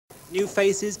New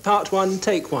Faces, Part 1,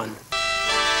 Take 1.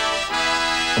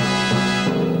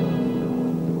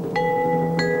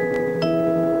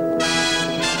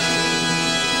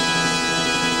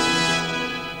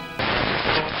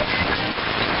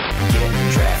 Getting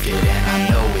drafted and I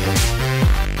know it.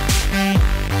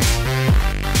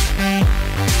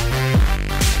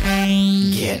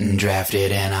 Getting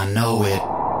drafted and I know it.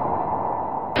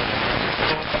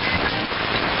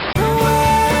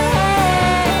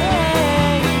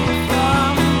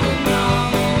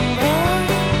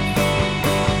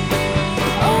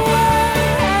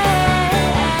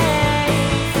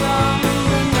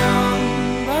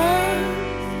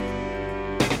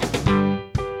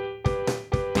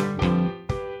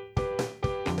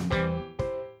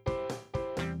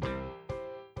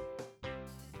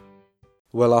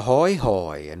 Well, ahoy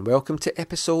hoy, and welcome to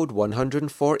episode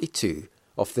 142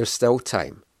 of There's Still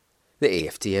Time, the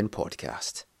AFTN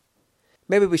podcast.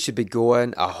 Maybe we should be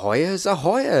going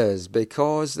ahoyas,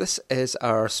 because this is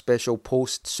our special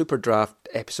post-Super Draft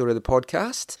episode of the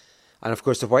podcast. And of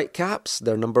course the Whitecaps,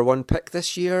 their number one pick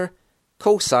this year,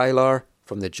 Cole Seiler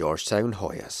from the Georgetown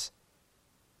Hoyas.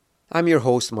 I'm your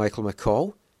host, Michael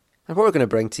McCall, and what we're going to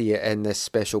bring to you in this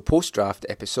special post-draft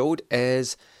episode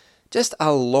is just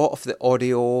a lot of the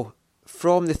audio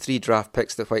from the 3 draft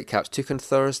picks that Whitecaps took on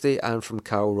Thursday and from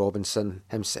Carl Robinson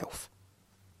himself.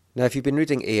 Now, if you've been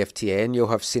reading AFTN, you'll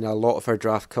have seen a lot of our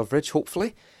draft coverage,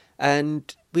 hopefully,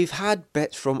 and we've had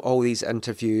bits from all these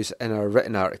interviews in our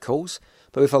written articles,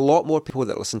 but we have a lot more people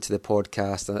that listen to the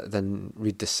podcast than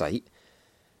read the site,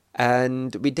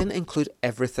 and we didn't include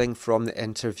everything from the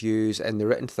interviews in the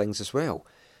written things as well.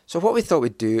 So what we thought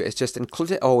we'd do is just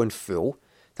include it all in full.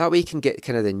 That way you can get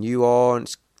kind of the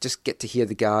nuance, just get to hear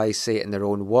the guys say it in their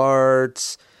own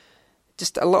words,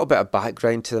 just a little bit of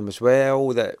background to them as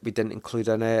well that we didn't include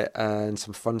in it, and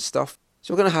some fun stuff.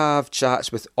 So we're going to have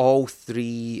chats with all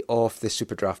 3 of the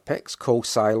Super Draft picks, Cole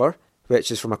Seiler, which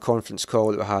is from a conference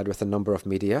call that we had with a number of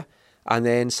media, and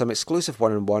then some exclusive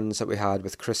one-on-ones that we had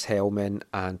with Chris Hellman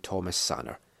and Thomas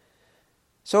Sanner.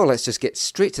 So let's just get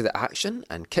straight to the action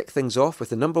and kick things off with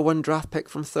the number 1 draft pick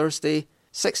from Thursday,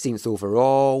 16th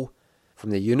overall, from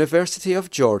the University of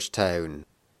Georgetown,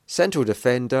 central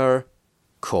defender,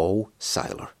 Cole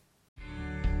Seiler.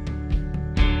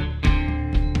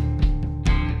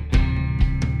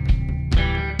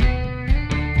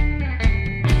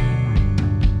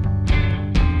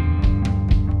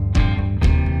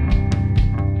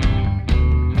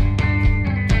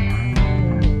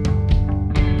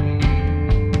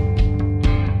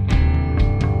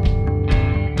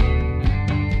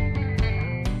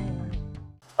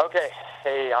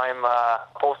 I'm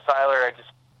Cole Seiler. I just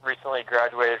recently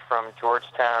graduated from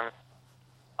Georgetown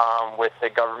with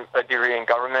a degree in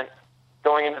government.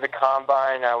 Going into the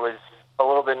combine, I was a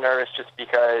little bit nervous just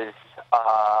because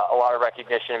a lot of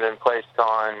recognition had been placed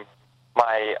on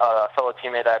my fellow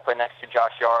teammate that I played next to,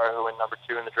 Josh Yara, who went number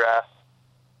 2 in the draft.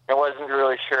 I wasn't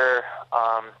really sure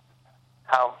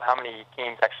how many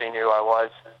teams actually knew I was,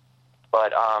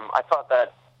 but I thought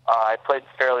that I played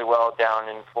fairly well down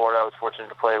in Florida. I was fortunate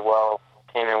to play well.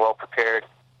 Came in well prepared,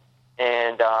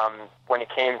 and when it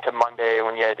came to Monday,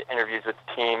 when you had interviews with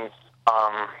the teams,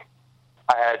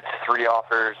 I had 3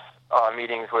 offers,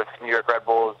 meetings with New York Red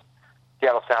Bulls,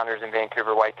 Seattle Sounders, and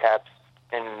Vancouver Whitecaps.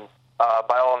 And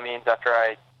by all means, after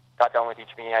I got done with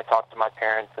each meeting, I talked to my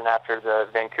parents. And after the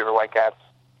Vancouver Whitecaps,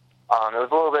 it was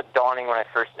a little bit daunting when I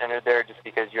first entered there, just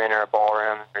because you enter a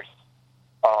ballroom. There's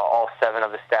all 7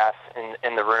 of the staff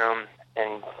in the room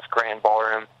in this grand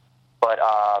ballroom, but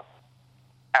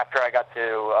after I got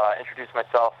to introduce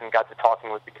myself and got to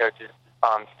talking with the coaches,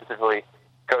 specifically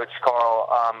Coach Carl,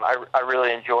 I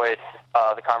really enjoyed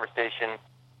the conversation.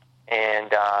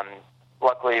 And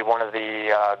luckily, one of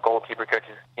the goalkeeper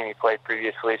coaches team he played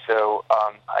previously, so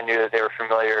I knew that they were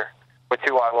familiar with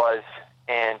who I was.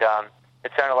 And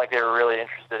it sounded like they were really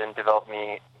interested in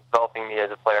developing me as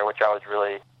a player, which I was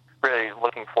really, really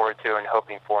looking forward to and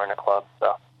hoping for in a club.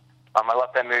 So I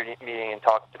left that meeting and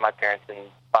talked to my parents,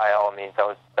 and by all means, that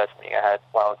was the best meeting I had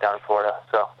while I was down in Florida.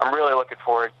 So I'm really looking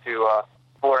forward to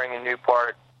exploring a new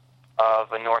part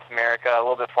of North America, a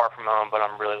little bit far from home, but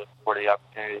I'm really looking forward to the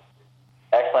opportunity.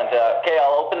 Excellent. Okay,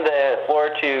 I'll open the floor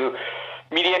to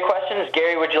media questions.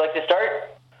 Gary, would you like to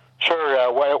start?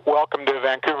 Sure. Welcome to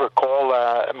Vancouver, Cole.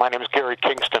 My name is Gary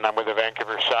Kingston. I'm with the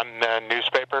Vancouver Sun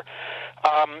newspaper.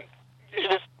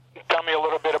 Just tell me a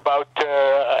little bit about,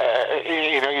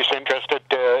 you're interested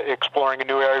exploring a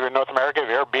new area in North America. Have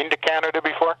you ever been to Canada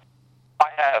before? I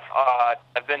have.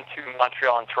 I've been to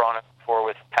Montreal and Toronto before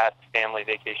with Pat's family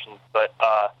vacations, but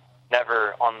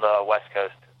never on the West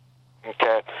Coast.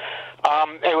 Okay.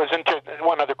 It was into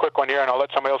one other quick one here, and I'll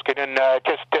let somebody else get in.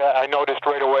 I noticed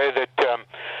right away that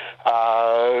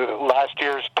last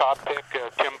year's top pick,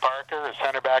 Tim Parker, a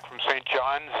center back from St.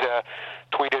 John's,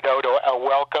 tweeted out a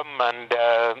welcome and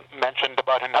mentioned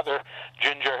about another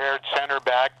ginger-haired center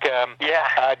back. Do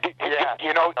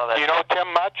you know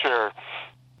Tim much, or?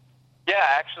 Yeah,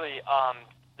 actually,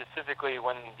 specifically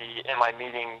when in my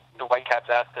meeting, the Whitecaps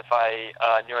asked if I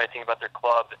knew anything about their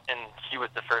club, and he was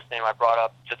the first name I brought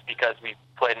up just because we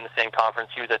played in the same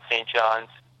conference. He was at St. John's,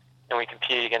 and we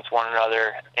competed against one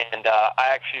another. And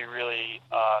I actually really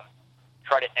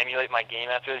try to emulate my game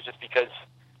after this just because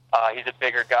he's a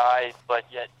bigger guy, but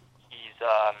yet he's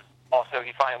also,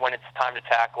 he finds when it's time to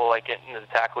tackle, like getting into the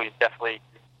tackle, he definitely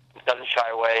doesn't shy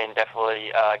away and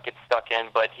definitely gets stuck in,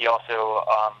 but he also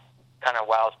kind of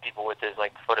wows people with his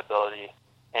foot ability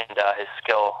and his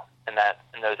skill and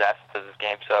those aspects of his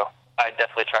game. So I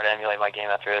definitely try to emulate my game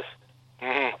after this.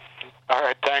 Mm-hmm. All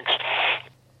right, thanks.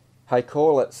 Hi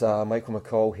Cole, it's Michael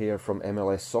McCall here from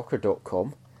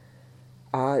MLSsoccer.com.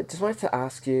 Just wanted to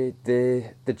ask you,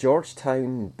 the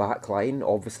Georgetown back line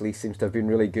obviously seems to have been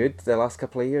really good the last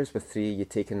couple of years, with 3 of you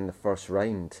taken in the first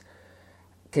round.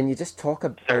 Can you just talk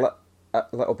a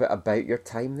little bit about your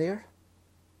time there?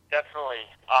 Definitely.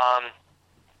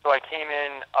 So I came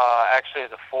in actually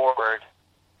as a forward,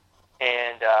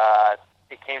 and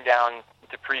it came down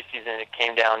to preseason. It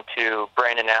came down to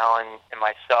Brandon Allen and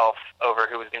myself over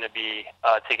who was going to be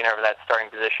taking over that starting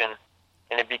position,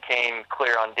 and it became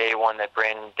clear on day one that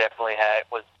Brandon definitely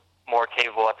was more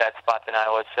capable at that spot than I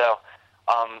was. So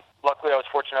luckily I was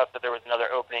fortunate enough that there was another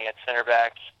opening at center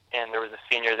back, and there was a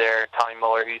senior there, Tommy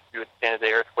Muller, who used to be with the San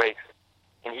Jose Earthquakes,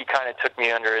 and he kind of took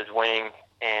me under his wing,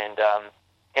 and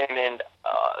him and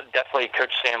definitely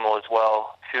Coach Samuel as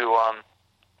well, who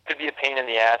could be a pain in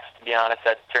the ass, to be honest,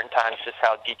 at certain times, just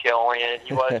how detail-oriented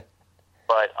he was.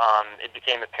 But it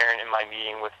became apparent in my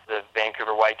meeting with the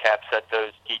Vancouver Whitecaps that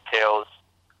those details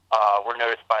were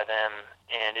noticed by them,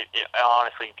 and it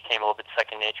honestly became a little bit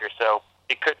second nature. So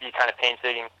it could be kind of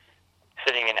painstaking,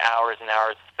 sitting in hours and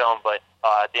hours of film, but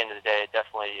at the end of the day, it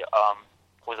definitely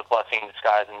was a blessing in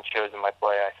disguise and shows in my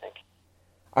play, I think.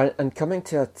 And coming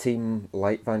to a team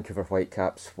like Vancouver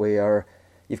Whitecaps, where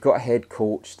you've got a head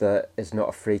coach that is not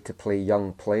afraid to play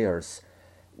young players,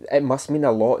 it must mean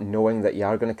a lot knowing that you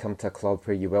are going to come to a club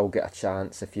where you will get a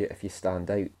chance if you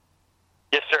stand out.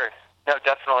 Yes, sir. No,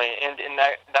 definitely. And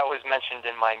that was mentioned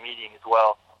in my meeting as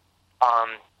well.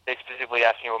 They specifically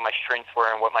asked me what my strengths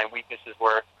were and what my weaknesses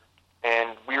were.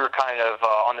 And we were kind of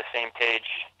on the same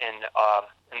page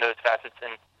in those facets.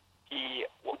 And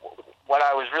what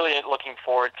I was really looking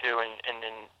forward to in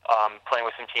playing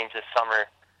with some teams this summer,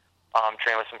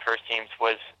 training with some first teams,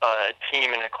 was a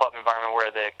team in a club environment where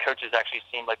the coaches actually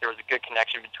seemed like there was a good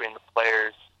connection between the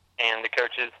players and the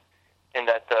coaches, and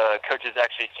that the coaches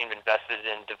actually seemed invested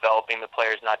in developing the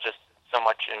players, not just so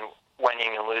much in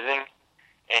winning and losing.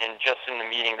 And just in the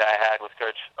meeting that I had with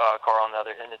Coach Carl and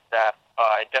his staff,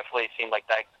 it definitely seemed like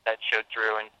that showed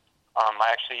through. And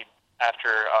I actually,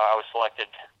 after I was selected,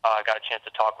 got a chance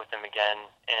to talk with him again,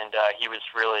 and he was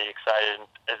really excited,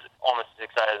 almost as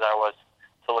excited as I was,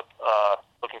 to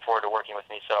looking forward to working with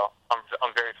me. So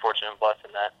I'm very fortunate and blessed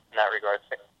in that regard.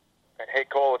 Hey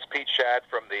Cole, it's Pete Shad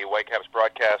from the Whitecaps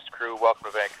broadcast crew. Welcome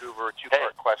to Vancouver.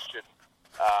 Two-part question.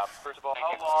 First of all,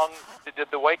 how long did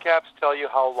the Whitecaps tell you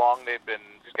how long they've been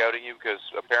scouting you? Because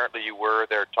apparently you were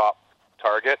their top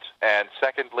target. And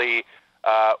secondly,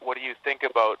 what do you think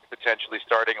about potentially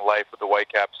starting life with the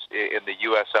Whitecaps in the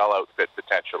USL outfit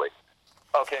potentially?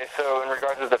 Okay, so in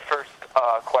regards to the first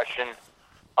question,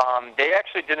 they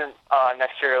actually didn't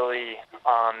necessarily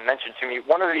mention to me.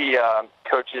 One of the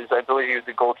coaches, I believe he was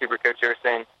the goalkeeper coach, they were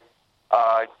saying,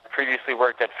 previously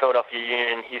worked at Philadelphia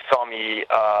Union. He saw me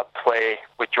play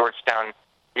with Georgetown.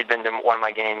 He'd been to one of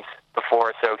my games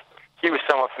before, so he was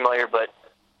somewhat familiar, but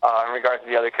in regards to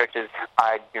the other coaches,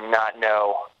 I do not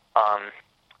know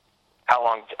how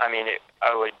long. I mean,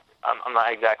 I'm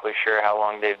not exactly sure how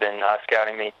long they've been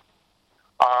scouting me.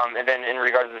 And then in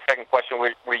regards to the second question,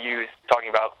 were you talking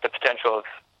about the potential of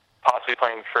possibly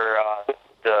playing for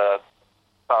the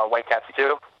Whitecaps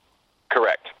too?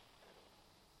 Correct.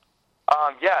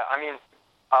 Yeah, I mean,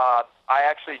 I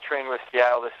actually trained with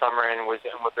Seattle this summer and was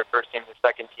with their first team and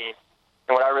second team.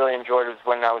 And what I really enjoyed was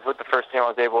when I was with the first team, I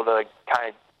was able to kind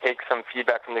of take some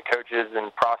feedback from the coaches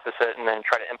and process it and then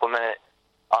try to implement it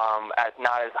at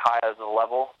not as high as a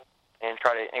level and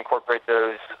try to incorporate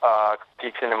those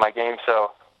peaks into my game.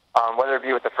 So whether it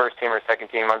be with the first team or second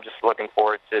team, I'm just looking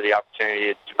forward to the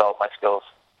opportunity to develop my skills.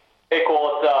 Hey,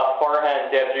 Cole, it's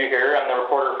Farhan Devji here. I'm the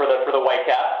reporter for the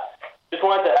Whitecaps. Just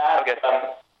wanted to ask,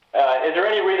 Is there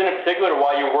any reason in particular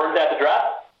why you weren't at the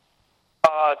draft?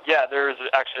 Yeah, there's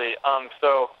actually.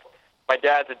 So my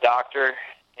dad's a doctor,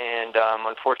 and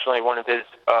unfortunately one of his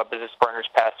business partners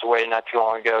passed away not too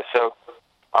long ago. So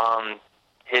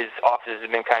his office has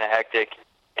been kind of hectic,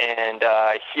 and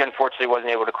he unfortunately wasn't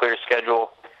able to clear his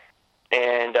schedule.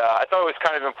 And I thought it was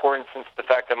kind of important, since the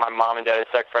fact that my mom and dad had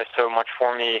sacrificed so much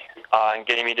for me in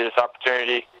getting me to this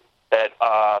opportunity, that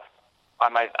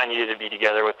I needed to be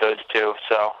together with those two.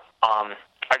 So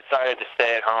I decided to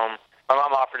stay at home. My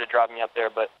mom offered to drop me up there,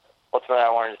 but ultimately I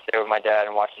wanted to stay with my dad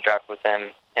and watch the draft with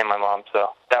him and my mom. So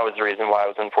that was the reason why I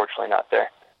was unfortunately not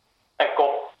there. Thanks,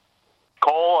 Cole.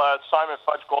 Cole, Simon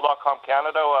Fudge, Goal.com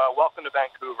Canada. Welcome to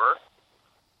Vancouver.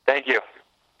 Thank you.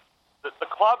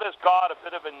 The club has got a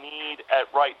bit of a need at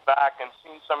right back, and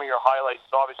seen some of your highlights.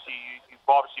 Obviously, you've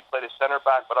obviously played a center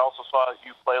back, but I also saw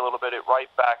you play a little bit at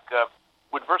right back.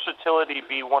 Would versatility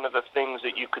be one of the things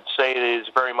that you could say is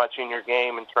very much in your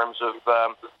game in terms of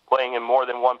playing in more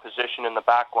than one position in the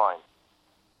back line?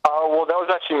 Well, that was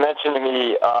actually mentioned to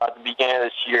me at the beginning of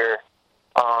this year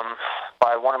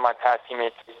by one of my past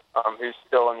teammates who's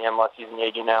still in the MLS. He's in the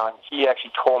AG now, and he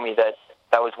actually told me that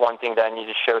was one thing that I need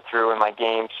to show through in my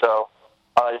game. So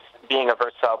being a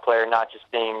versatile player, not just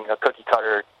being a cookie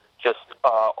cutter, just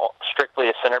strictly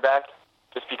a center back,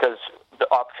 just because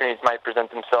the opportunities might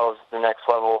present themselves at the next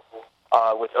level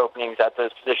with openings at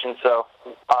those positions. So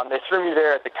they threw me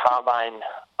there at the Combine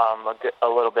a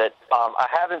little bit. I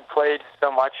haven't played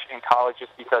so much in college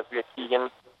just because we had Keegan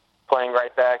playing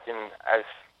right back, and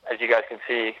as you guys can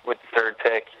see with the third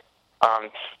pick,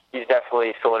 he's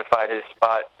definitely solidified his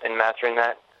spot in mastering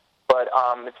that. But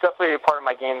it's definitely a part of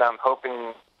my game that I'm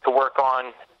hoping to work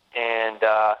on and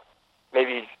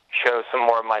maybe show some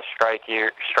more of my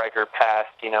striker past,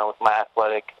 with my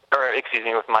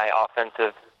with my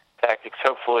offensive tactics.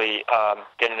 Hopefully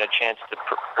getting a chance to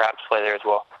perhaps play there as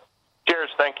well. Cheers,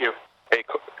 thank you. Hey,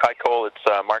 hi Cole,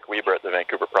 it's Mark Weber at the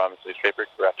Vancouver Province newspaper.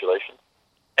 Congratulations.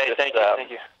 Hey, thank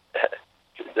you.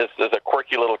 This is a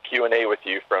quirky little Q&A with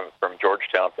you from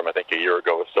Georgetown from I think a year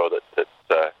ago or so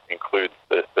that includes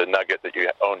the nugget that you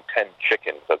own 10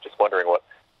 chickens. I was just wondering what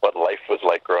life was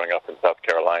like growing up in South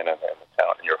Carolina and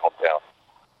in your hometown.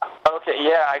 Okay,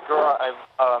 yeah, I've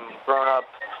grown up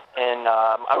in,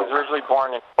 I was originally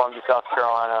born in Columbia, South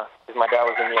Carolina, because my dad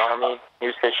was in the Army. He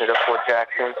was stationed at Fort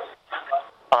Jackson.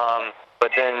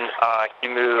 But then he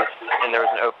moved, and there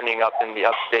was an opening up in the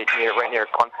upstate right near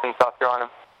Clemson, South Carolina.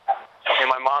 And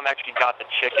my mom actually got the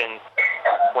chickens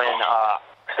when,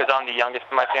 because I'm the youngest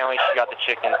in my family, she got the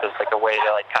chickens as like a way to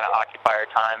like kind of occupy her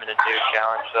time in a new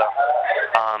challenge. So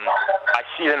I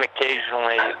see them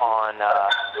occasionally on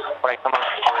when I come on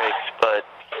breaks, but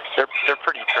they're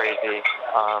pretty crazy.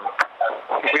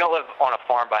 We don't live on a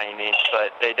farm by any means,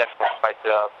 but they definitely spice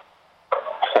it up.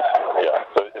 Yeah.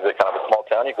 So is it kind of a small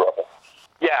town you grew up in?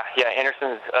 Yeah.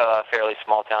 Anderson's a fairly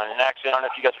small town, and actually, I don't know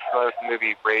if you guys are familiar with the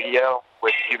movie Radio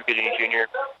with Cuba Gooding Jr.,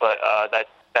 but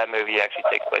that movie actually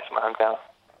takes place in my hometown.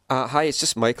 Hi, it's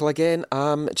just Michael again.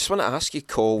 Just want to ask you,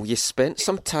 Cole, you spent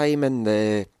some time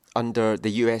in under the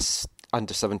US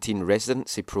Under-17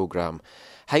 residency program.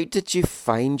 How did you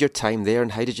find your time there,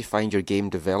 and how did you find your game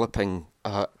developing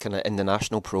kind of in the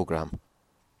national program?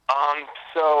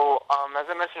 As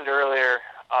I mentioned earlier,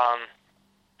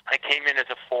 I came in as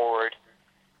a forward,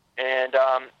 and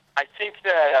I think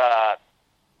that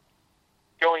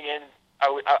going in,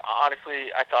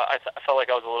 honestly, I felt like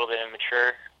I was a little bit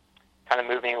immature, kind of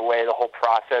moving away the whole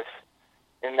process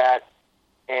in that,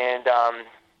 and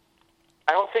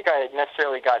I don't think I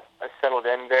necessarily got settled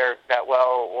in there that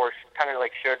well, or kind of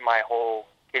like showed my whole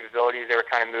capabilities. They were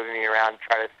kind of moving me around,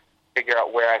 trying to figure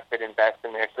out where I fit in best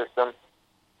in their system.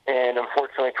 And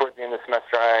unfortunately, towards the end of the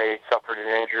semester, I suffered an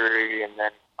injury, and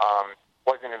then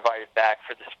wasn't invited back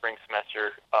for the spring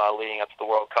semester leading up to the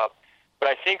World Cup. But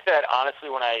I think that honestly,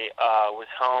 when I was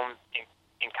home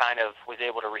and kind of was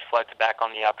able to reflect back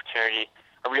on the opportunity,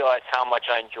 I realized how much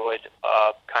I enjoyed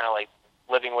kind of like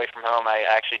living away from home. I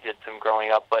actually did some growing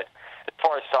up, but as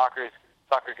far as soccer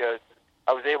goes,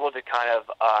 I was able to kind of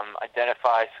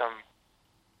identify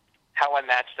how I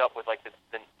matched up with like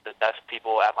the best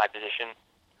people at my position,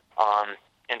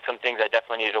 and some things I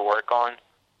definitely needed to work on.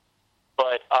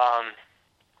 But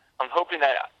I'm hoping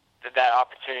that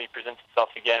opportunity presents itself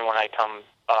again when I come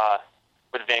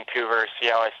with Vancouver, see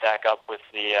how I stack up with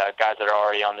the guys that are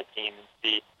already on the team,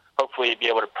 and hopefully be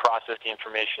able to process the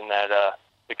information that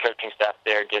the coaching staff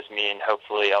there gives me, and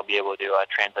hopefully I'll be able to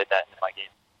translate that into my game.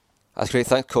 That's great.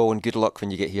 Thanks, Cole, and good luck when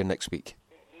you get here next week.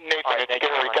 Nathan, it's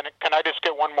Gary. Can I just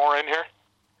get one more in here?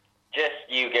 Just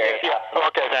you, Gary. Yeah.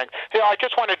 Okay, thanks. Yeah, I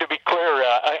just wanted to be clear.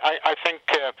 I think,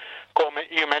 Cole,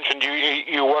 you mentioned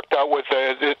you worked out with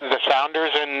the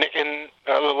Sounders in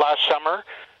last summer.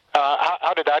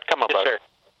 How did that come about? Yes,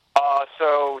 sir.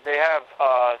 So they have,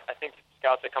 I think,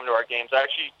 scouts that come to our games. I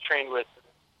actually trained with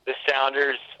the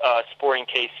Sounders, Sporting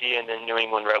KC, and then New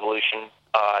England Revolution.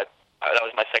 That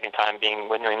was my second time being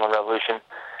with New England Revolution.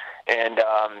 And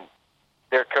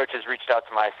their coaches reached out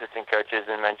to my assistant coaches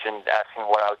and asking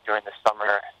what I was doing this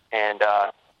summer, and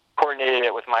coordinated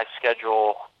it with my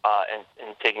schedule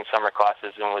and taking summer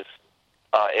classes, and was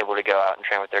able to go out and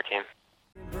train with their team.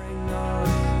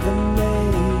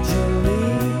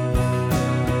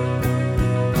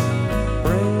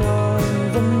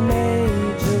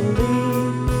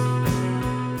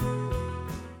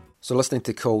 So listening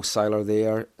to Cole Seiler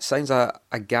there, sounds a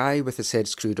guy with his head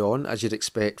screwed on, as you'd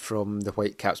expect from the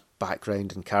Whitecaps'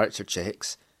 background and character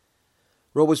checks.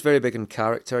 Rob was very big on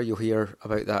character, you'll hear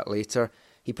about that later.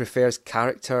 He prefers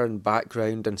character and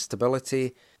background and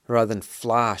stability rather than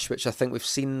flash, which I think we've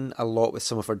seen a lot with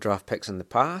some of our draft picks in the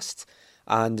past,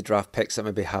 and the draft picks that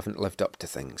maybe haven't lived up to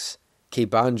things. Kay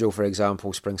Banjo, for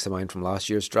example, springs to mind from last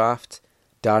year's draft.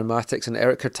 Darren Mattocks and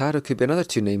Eric Hurtado could be another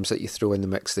two names that you throw in the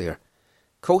mix there.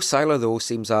 Cole Seiler, though,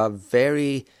 seems a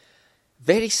very,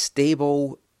 very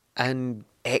stable and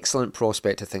excellent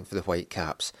prospect, I think, for the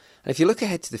Whitecaps. And if you look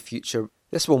ahead to the future,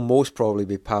 this will most probably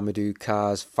be Pamadou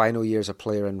Ka's final year as a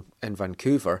player in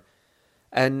Vancouver.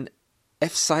 And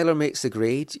if Seiler makes the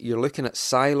grade, you're looking at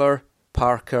Seiler,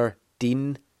 Parker,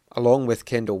 Dean, along with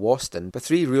Kendall Waston, but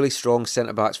three really strong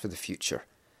centre-backs for the future.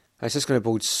 And it's just going to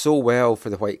bode so well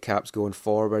for the Whitecaps going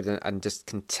forward and just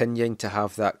continuing to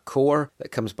have that core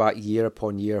that comes back year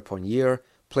upon year upon year.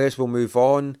 Players will move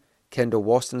on. Kendall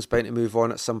Waston's bound to move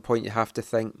on at some point, you have to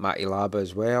think. Matty Laba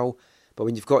as well. But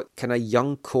when you've got kind of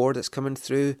young core that's coming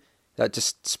through, that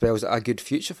just spells a good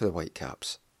future for the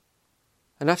Whitecaps.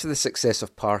 And after the success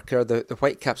of Parker, the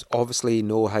Whitecaps obviously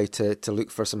know how to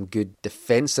look for some good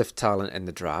defensive talent in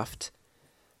the draft.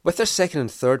 With their second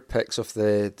and third picks of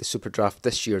the Super Draft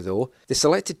this year, though, they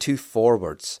selected two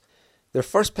forwards. Their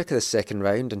first pick of the second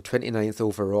round and 29th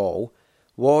overall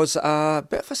was a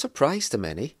bit of a surprise to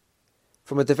many.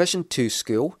 From a Division 2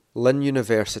 school, Lynn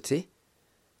University,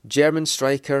 German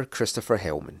striker Christopher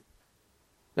Hellman.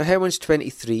 Now, Hellman's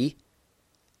 23,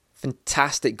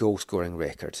 fantastic goal-scoring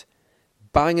record.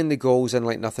 Banging the goals in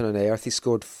like nothing on earth. He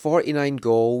scored 49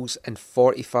 goals in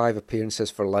 45 appearances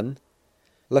for Lynn.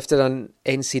 Lifted an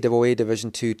NCAA Division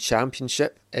 2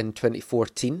 championship in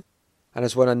 2014 and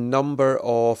has won a number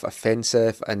of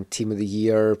offensive and Team of the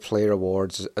Year player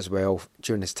awards as well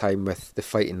during his time with the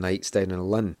Fighting Knights down in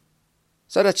Lynn.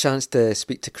 So I had a chance to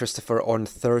speak to Christopher on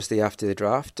Thursday after the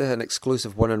draft, an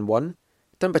exclusive one-on-one,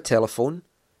 done by telephone.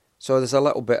 So there's a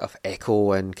little bit of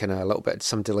echo and kind of a little bit of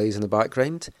some delays in the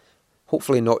background.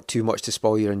 Hopefully not too much to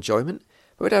spoil your enjoyment.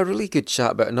 But we had a really good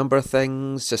chat about a number of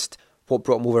things, just what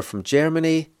brought him over from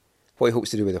Germany, what he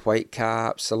hopes to do with the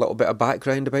Whitecaps, a little bit of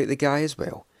background about the guy as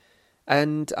well.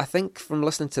 And I think from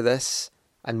listening to this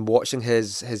and watching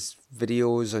his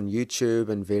videos on YouTube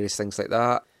and various things like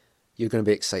that, you're going to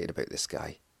be excited about this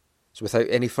guy. So without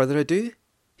any further ado,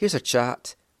 here's a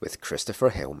chat with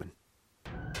Christopher Hellman.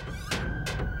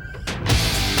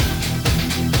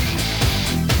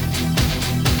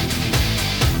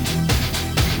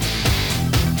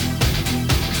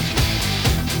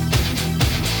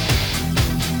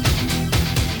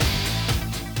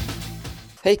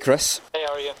 Hey Chris. Hey,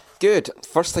 how are you? Good.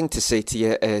 First thing to say to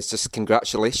you is just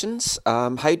congratulations.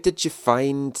 How did you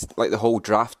find the whole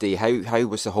draft day? How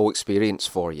was the whole experience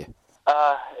for you?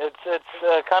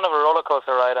 It's kind of a roller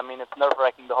coaster ride. I mean, it's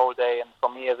nerve-wracking the whole day, and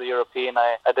for me as a European,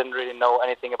 I didn't really know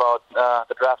anything about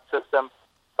the draft system.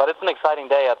 But it's an exciting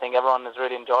day. I think everyone is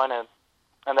really enjoying it,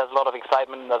 and there's a lot of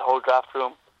excitement in that whole draft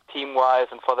room, team-wise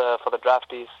and for the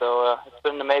draftees. So it's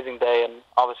been an amazing day, and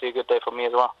obviously a good day for me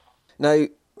as well. Now,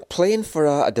 playing for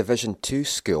a Division 2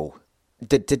 school,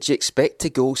 did you expect to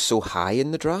go so high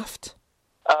in the draft?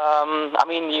 I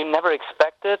mean, you never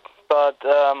expect it, but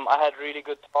I had really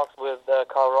good talks with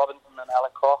Carl Robinson and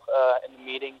Alan Koch in the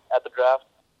meeting at the draft.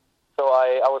 So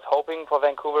I was hoping for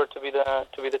Vancouver to be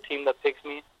the team that picks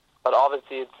me, but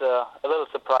obviously it's a little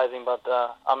surprising. But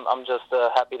I'm just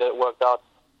happy that it worked out.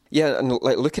 Yeah, and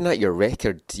looking at your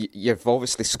record, you've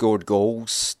obviously scored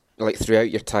goals throughout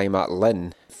your time at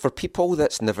Lynn. For people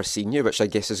that's never seen you, which I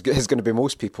guess is going to be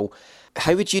most people,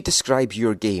 how would you describe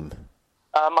your game?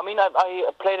 I mean, I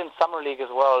played in Summer League as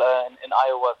well in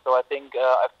Iowa, so I think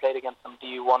I've played against some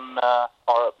D1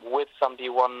 or with some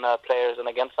D1 players and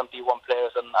against some D1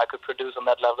 players, and I could produce on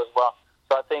that level as well.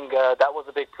 So I think that was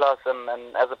a big plus. And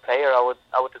as a player, I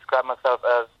would describe myself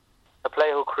as a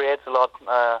player who creates a lot,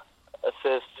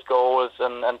 assists, goals,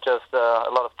 and just a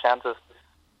lot of chances.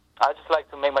 I just like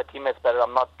to make my teammates better.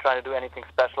 I'm not trying to do anything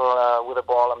special with the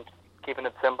ball. I'm keeping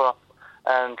it simple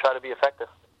and try to be effective.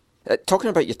 Talking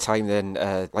about your time then,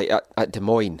 like at Des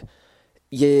Moines,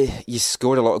 you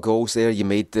scored a lot of goals there. You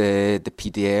made the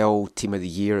PDL Team of the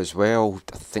Year as well.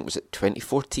 I think was it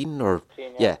 2014 or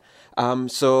yeah.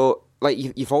 So like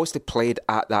you've obviously played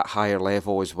at that higher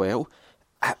level as well.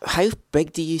 How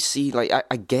big do you see? Like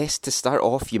I guess to start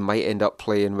off, you might end up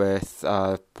playing with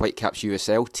Whitecaps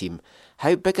USL team.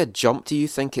 How big a jump do you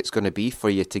think it's going to be for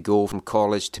you to go from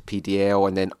college to PDL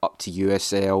and then up to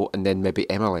USL and then maybe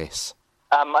MLS?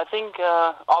 I think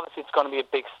obviously it's going to be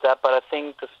a big step, but I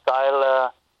think the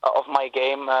style of my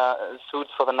game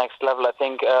suits for the next level. I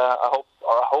think I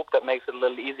hope that makes it a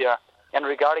little easier. And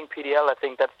regarding PDL, I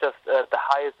think that's just the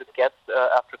highest it gets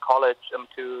after college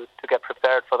to get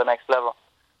prepared for the next level.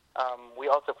 We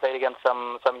also played against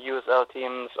some USL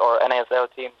teams or NASL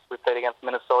teams. We played against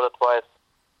Minnesota twice.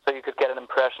 So you could get an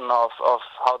impression of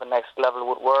how the next level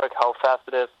would work, how fast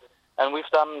it is. And we've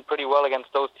done pretty well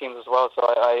against those teams as well. So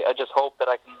I just hope that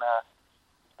I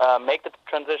can make the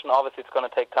transition. Obviously, it's going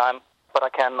to take time, but I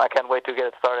can't wait to get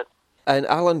it started. And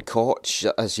Alan Koch,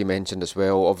 as you mentioned as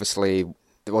well, obviously,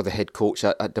 the head coach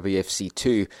at WFC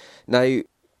too. Now,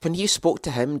 when you spoke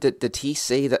to him, did he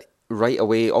say that right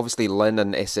away, obviously Lynn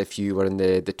and SFU were in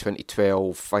the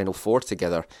 2012 Final Four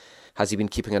together. Has he been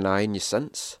keeping an eye on you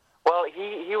since? Well,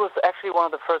 he was actually one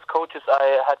of the first coaches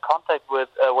I had contact with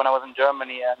when I was in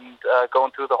Germany and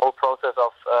going through the whole process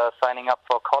of signing up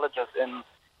for colleges in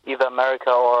either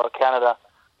America or Canada.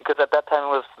 Because at that time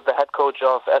it was the head coach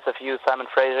of SFU, Simon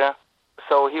Fraser.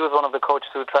 So he was one of the coaches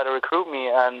who tried to recruit me,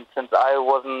 and since I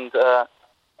wasn't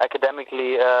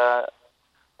academically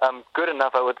good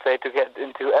enough, I would say, to get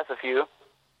into SFU,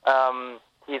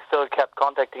 he still kept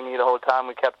contacting me the whole time.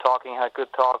 We kept talking, had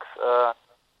good talks,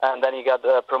 and then he got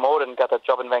promoted and got a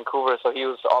job in Vancouver. So he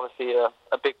was obviously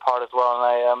a big part as well.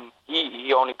 And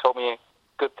he only told me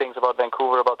good things about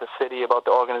Vancouver, about the city, about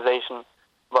the organization,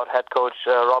 about head coach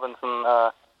Robinson.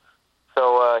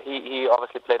 So he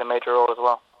obviously played a major role as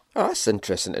well. Oh, that's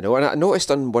interesting to know. And I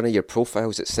noticed on one of your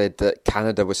profiles it said that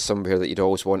Canada was somewhere that you'd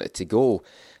always wanted to go.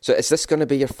 So is this going to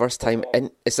be your first time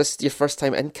in? Is this your first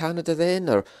time in Canada then,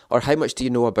 or how much do you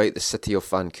know about the city of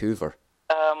Vancouver?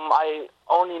 I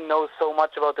only know so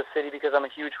much about the city because I'm a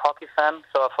huge hockey fan,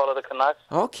 so I follow the Canucks.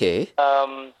 Okay.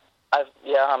 I'm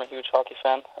a huge hockey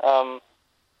fan. I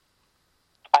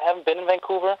haven't been in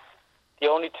Vancouver. The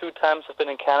only 2 times I've been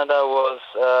in Canada was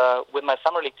with my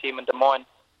summer league team in Des Moines.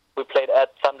 We played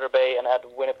at Thunder Bay and at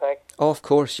Winnipeg. Oh, of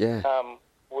course, yeah.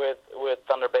 With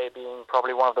Thunder Bay being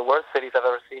probably one of the worst cities I've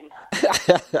ever seen.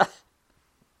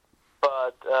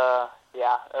 But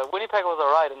Winnipeg was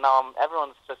alright, and now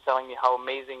everyone's just telling me how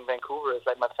amazing Vancouver is.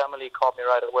 Like, my family called me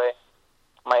right away.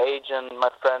 My agent, my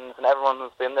friends, and everyone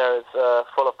who's been there is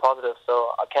full of positives.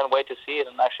 So I can't wait to see it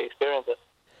and actually experience it.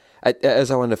 It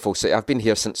is a wonderful city. I've been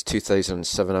here since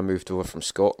 2007. I moved over from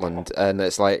Scotland, and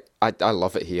it's like I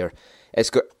love it here. It's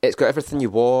got everything you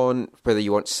want, whether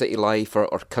you want city life or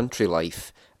country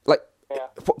life. Like, yeah.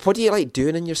 What do you like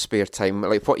doing in your spare time?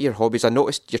 Like, what are your hobbies? I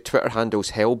noticed your Twitter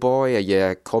handle's Hellboy. Are you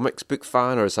a comics book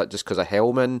fan, or is that just because of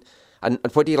Hellman? And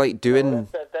what do you like doing?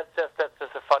 That's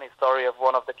just a funny story of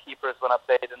one of the keepers when I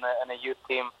played in a youth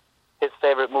team. His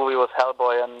favorite movie was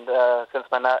Hellboy, and since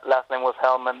my last name was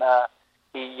Hellman,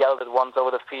 he yelled it once over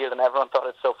the field, and everyone thought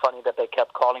it's so funny that they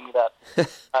kept calling me that.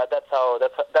 That's how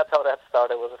that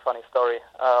started. It was a funny story.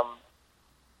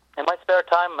 In my spare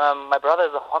time, my brother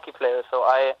is a hockey player, so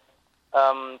I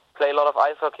play a lot of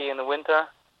ice hockey in the winter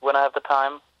when I have the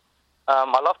time.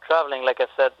 I love traveling, like I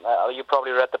said. You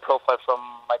probably read the profile from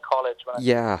my college when I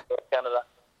went to Canada.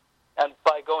 And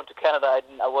by going to Canada,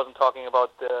 I wasn't talking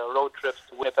about the road trips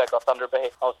to Winnipeg or Thunder Bay.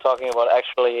 I was talking about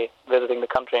actually visiting the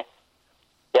country.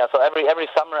 Yeah, so every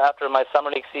summer after my summer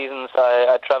league seasons,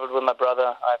 I traveled with my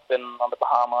brother. I've been on the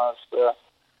Bahamas,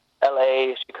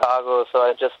 L.A., Chicago. So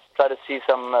I just try to see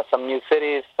some new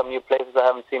cities, some new places I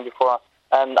haven't seen before.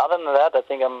 And other than that, I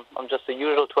think I'm just a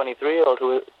usual 23-year-old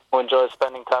who enjoys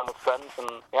spending time with friends, and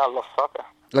I love soccer.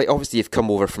 Like, obviously you've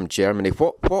come over from Germany.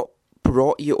 What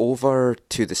brought you over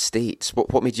to the States?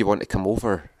 What made you want to come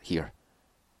over here?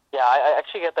 Yeah, I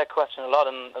actually get that question a lot,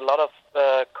 and a lot of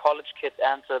college kids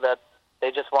answer that they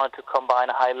just wanted to combine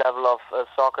a high level of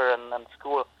soccer and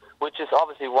school, which is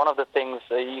obviously one of the things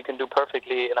you can do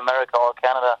perfectly in America or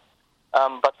Canada.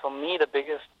 But for me, the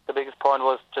biggest point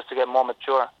was just to get more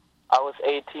mature. I was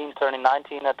 18, turning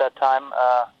 19 at that time,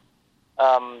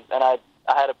 and I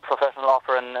I had a professional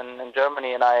offer in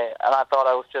Germany, and I thought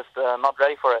I was just not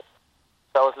ready for it.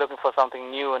 So I was looking for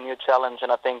something new, a new challenge,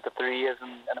 and I think the 3 years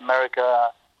in America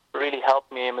really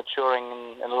helped me maturing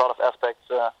in a lot of aspects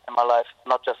in my life,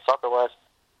 not just soccer-wise.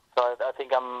 So I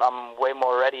think I'm way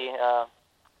more ready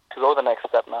to go the next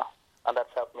step now, and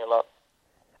that's helped me a lot.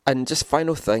 And just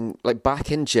final thing, like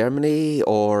back in Germany,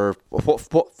 or what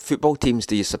football teams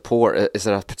do you support? Is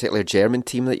there a particular German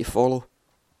team that you follow?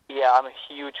 Yeah, I'm a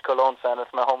huge Cologne fan.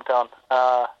 It's my hometown.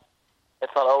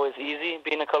 It's not always easy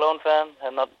being a Cologne fan,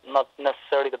 and not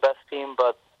necessarily the best team,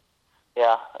 but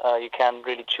yeah, you can't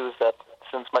really choose that.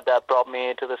 Since my dad brought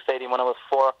me to the stadium when I was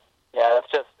 4, yeah,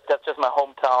 that's just my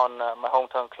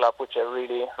hometown club, which I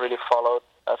really, really followed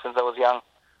since I was young.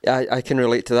 Yeah, I can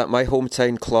relate to that. My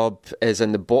hometown club is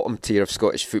in the bottom tier of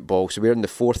Scottish football, so we're in the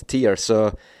 4th tier,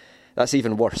 so that's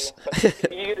even worse.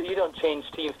 you don't change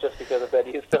teams just because of that.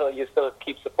 You still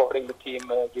keep supporting the team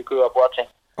you grew up watching.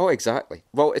 Oh, exactly.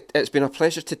 Well, it's been a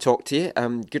pleasure to talk to you.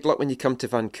 Good luck when you come to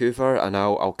Vancouver, and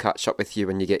I'll catch up with you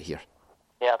when you get here.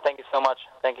 Yeah, thank you so much.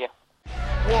 Thank you.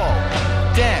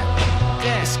 Whoa, damn,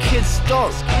 this kid's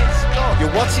dope. Yo,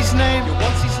 what's his name?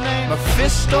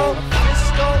 Mephisto?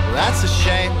 Well, that's a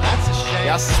shame.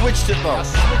 Yeah, I switched it though.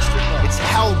 It's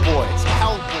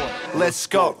Hellboy. Let's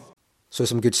go. So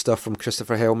some good stuff from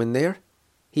Christopher Hellman there.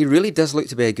 He really does look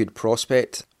to be a good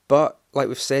prospect, but like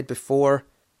we've said before,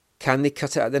 can they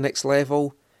cut it at the next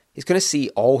level? He's going to see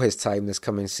all his time this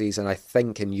coming season, I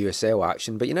think, in USL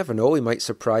action, but you never know, he might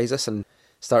surprise us and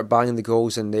start banging the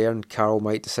goals in there, and Carroll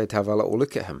might decide to have a little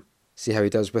look at him, see how he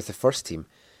does with the first team.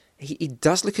 He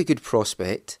does look a good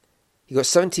prospect. He got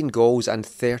 17 goals and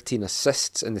 13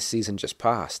 assists in the season just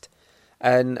past.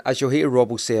 And as you'll hear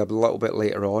Rob will say a little bit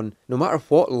later on, no matter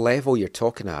what level you're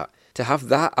talking at, to have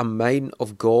that amount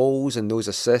of goals and those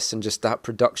assists and just that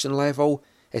production level,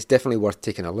 it's definitely worth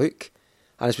taking a look.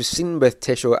 And as we've seen with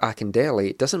Tesho Akindele,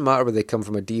 it doesn't matter whether they come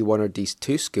from a D1 or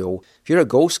D2 school. If you're a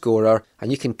goal scorer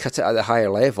and you can cut it at the higher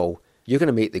level, you're going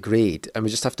to make the grade, and we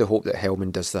just have to hope that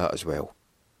Hellman does that as well.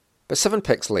 But 7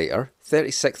 picks later,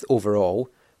 36th overall,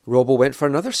 Robbo went for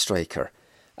another striker.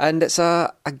 And it's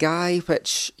a guy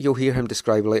which you'll hear him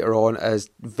describe later on as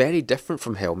very different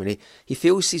from Hellman. He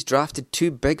feels he's drafted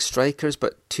 2 big strikers,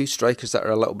 but 2 strikers that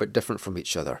are a little bit different from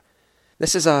each other.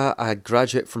 This is a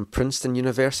graduate from Princeton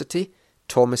University,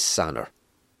 Thomas Sanner.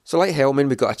 So like Hellman,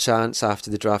 we got a chance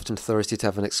after the draft on Thursday to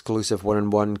have an exclusive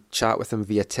one-on-one chat with him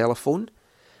via telephone.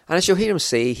 And as you'll hear him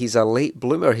say, he's a late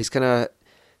bloomer. He's kind of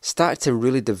started to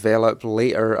really develop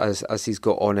later as he's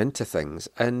got on into things.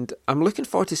 And I'm looking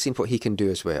forward to seeing what he can do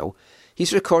as well.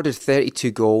 He's recorded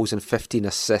 32 goals and 15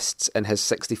 assists in his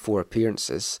 64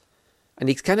 appearances. And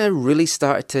he's kind of really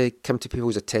started to come to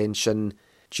people's attention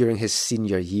during his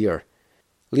senior year,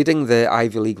 leading the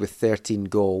Ivy League with 13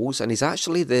 goals, and he's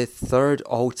actually the 3rd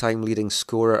all-time leading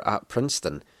scorer at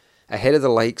Princeton, ahead of the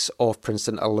likes of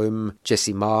Princeton alum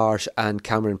Jesse Marsh and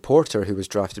Cameron Porter, who was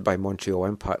drafted by Montreal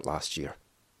Impact last year.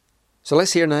 So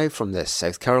let's hear now from the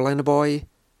South Carolina boy,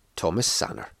 Thomas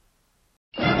Sanner.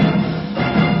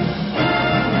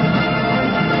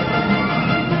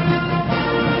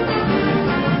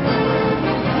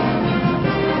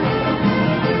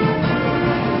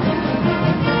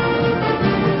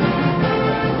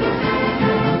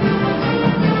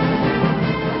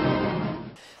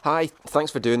 Hi,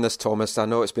 thanks for doing this, Thomas. I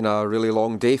know it's been a really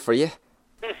long day for you.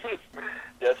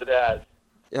 Yes, it has.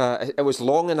 It was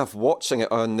long enough watching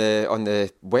it on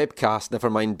the webcast, never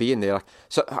mind being there.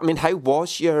 So, I mean, how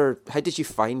did you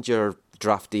find your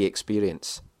draft day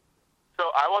experience? So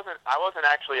I wasn't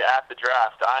actually at the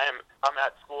draft. I'm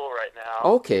at school right now.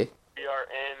 Okay.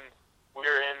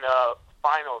 We're in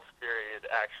finals period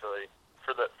actually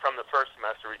from the first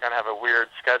semester. We kind of have a weird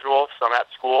schedule, so I'm at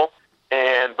school.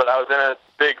 But I was in a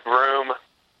big room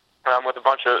with a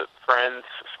bunch of friends,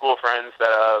 school friends,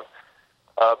 that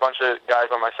a bunch of guys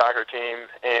on my soccer team,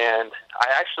 and I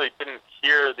actually didn't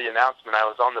hear the announcement. I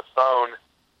was on the phone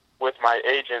with my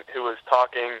agent who was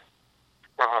talking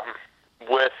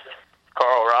with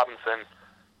Carl Robinson,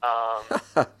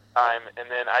 and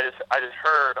then I just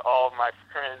heard all of my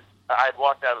friends. I'd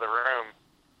walked out of the room,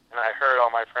 and I heard all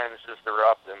my friends just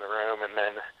erupt in the room, and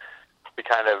then we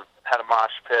kind of had a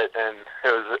mosh pit, and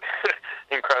it was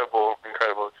an incredible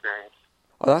experience.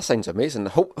 Oh, that sounds amazing.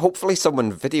 Hopefully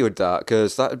someone videoed that,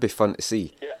 because that would be fun to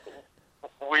see. Yeah,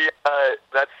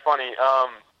 that's funny.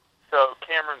 So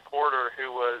Cameron Porter,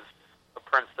 who was a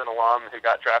Princeton alum who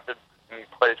got drafted and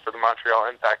plays for the Montreal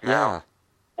Impact now,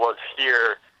 was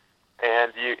here.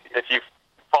 And if you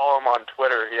follow him on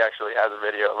Twitter, he actually has a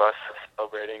video of us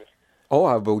celebrating. Oh,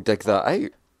 I will dig that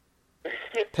out.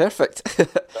 Perfect.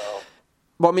 So.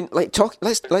 Well, I mean, like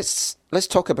let's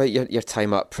talk about your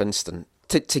time at Princeton.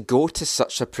 To go to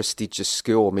such a prestigious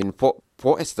school, I mean,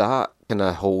 what is that kind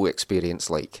of whole experience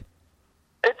like?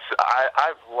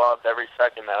 I've loved every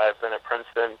second that I've been at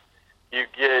Princeton. You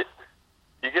get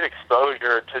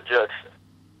exposure to just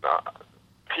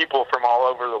people from all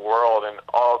over the world and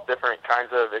all different kinds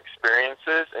of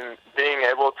experiences, and being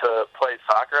able to play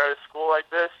soccer at a school like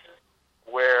this,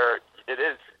 where it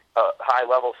is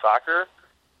high-level soccer,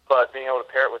 but being able to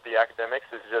pair it with the academics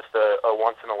is just a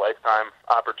once-in-a-lifetime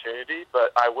opportunity.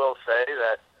 But I will say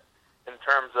that in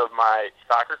terms of my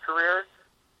soccer career,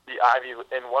 the Ivy,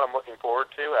 and what I'm looking forward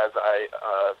to as I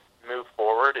move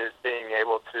forward, is being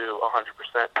able to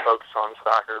 100% focus on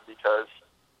soccer, because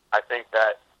I think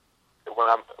that when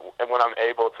I'm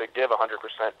able to give 100%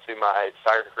 to my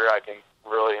soccer career, I can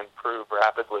really improve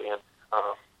rapidly, and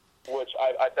which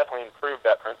I definitely improved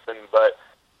at Princeton, but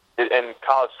in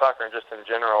college soccer and just in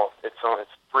general, it's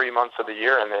 3 months of the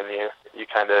year, and then you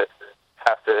kind of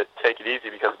have to take it easy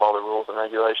because of all the rules and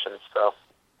regulations. So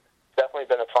definitely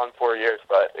been a fun 4 years,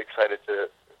 but excited to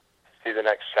see the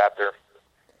next chapter.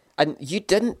 And you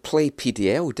didn't play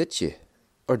PDL, did you?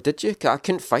 Or did you? I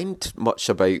couldn't find much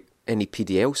about any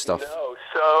PDL stuff. No,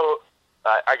 so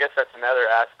I guess that's another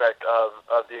aspect of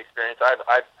the experience.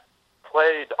 I've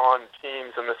played on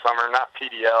teams in the summer, not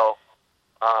PDL.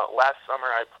 Last summer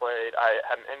I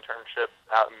had an internship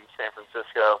out in San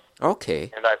Francisco.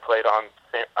 Okay. And I played on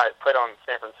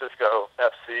San Francisco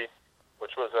FC,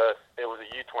 which was a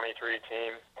U23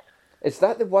 team. Is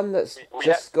that the one that's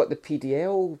got the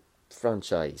PDL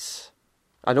franchise?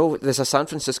 I know there's a San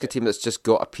Francisco team that's just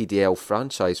got a PDL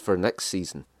franchise for next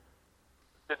season.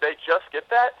 Did they just get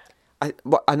that?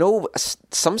 I know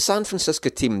some San Francisco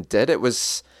team did. It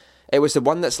was the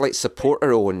one that's like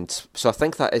supporter owned. So I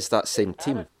think that is that same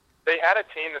team. They had a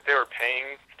team that they were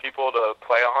paying people to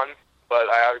play on, but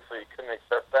I obviously couldn't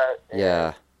accept that.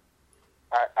 Yeah.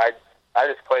 I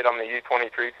just played on the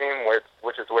U23 team,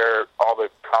 which is where all the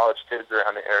college kids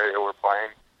around the area were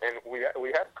playing, and we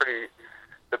had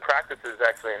the practices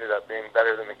actually ended up being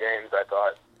better than the games, I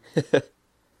thought.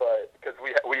 But because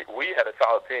we had a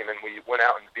solid team, and we went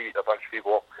out and beat a bunch of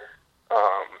people,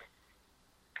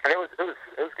 and it was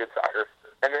good soccer.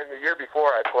 And then the year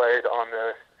before, I played on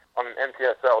an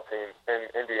MTSL team in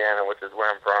Indiana, which is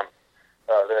where I'm from,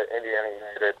 the Indiana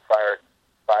United Fire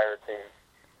team.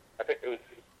 I think it was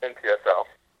MTSL.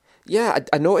 Yeah,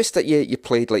 I noticed that you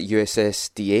played like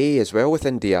USSDA as well with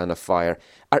Indiana Fire.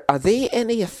 Are they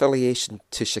any affiliation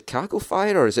to Chicago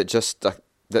Fire, or is it just that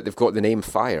they've got the name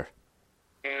Fire?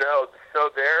 No, so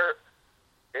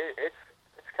it's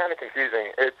kind of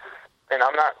confusing. And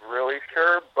I'm not really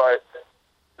sure, but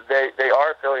they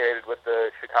are affiliated with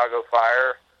the Chicago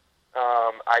Fire.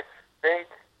 I think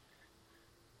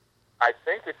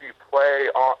if you play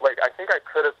on, I think I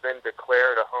could have been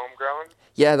declared a homegrown.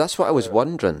 Yeah, that's what I was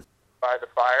wondering. By the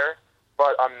Fire,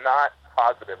 but I'm not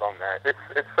positive on that.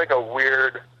 It's like a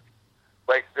weird,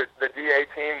 the DA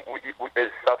team is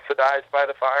subsidized by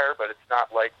the Fire, but it's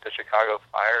not like the Chicago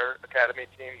Fire Academy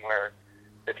team where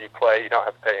if you play, you don't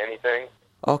have to pay anything.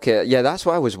 Okay, yeah, that's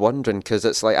what I was wondering, because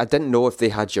it's like I didn't know if they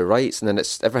had your rights, and then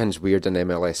everything's weird in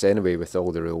MLS anyway with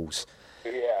all the rules.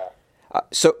 Yeah.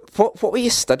 So, what were you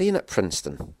studying at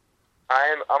Princeton?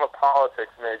 I'm a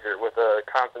politics major with a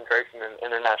concentration in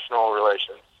international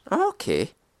relations.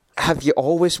 Okay. Have you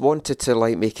always wanted to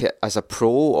make it as a pro,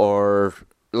 or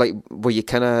were you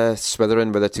kind of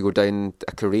swithering whether to go down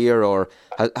a career, or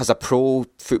has a pro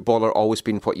footballer always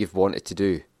been what you've wanted to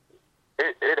do?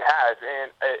 It has,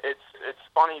 and it's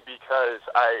funny because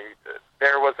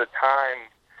there was a time.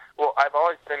 Well, I've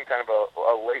always been kind of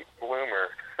a late bloomer,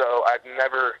 so I've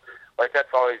never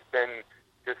that's always been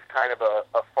just kind of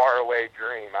a faraway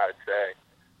dream, I would say.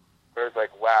 Where it's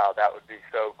wow, that would be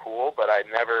so cool, but I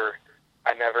never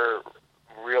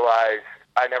realized,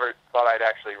 I never thought I'd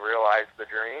actually realize the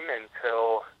dream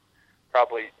until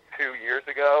probably 2 years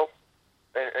ago,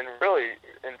 and really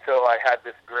until I had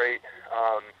this great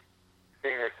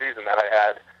senior season that I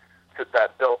had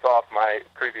that built off my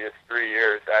previous 3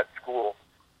 years at school,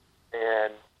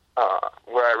 and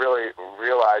where I really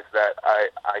realized that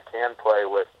I can play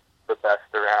with the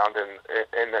best around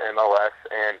in the MLS,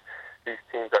 and these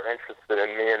teams are interested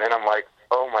in me, and then I'm like,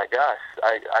 oh my gosh,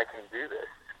 I can do this,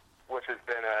 which has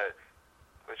been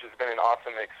an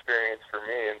awesome experience for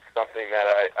me, and something that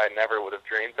I never would have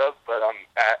dreamed of, but I'm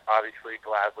obviously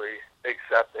gladly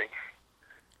accepting.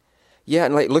 Yeah,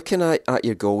 and looking at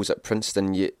your goals at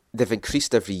Princeton, they've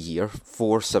increased every year,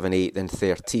 4, 7, 8, then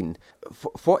 13.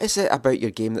 What is it about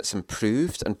your game that's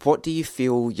improved, and what do you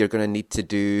feel you're going to need to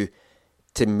do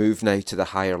to move now to the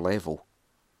higher level?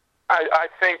 I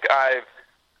think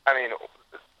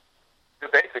the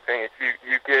basic thing is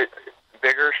you get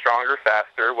bigger, stronger,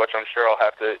 faster, which I'm sure I'll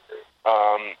have to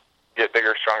get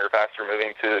bigger, stronger, faster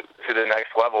moving to the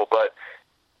next level. But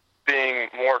being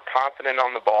more confident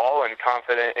on the ball and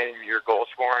confident in your goal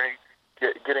scoring,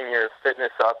 getting your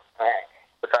fitness up,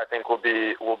 which I think will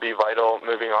be vital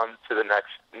moving up to the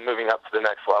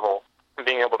next level.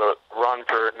 Being able to run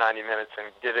for 90 minutes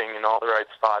and getting in all the right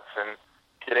spots and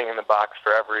getting in the box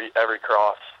for every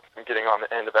cross and getting on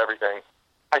the end of everything.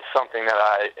 It's something that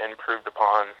I improved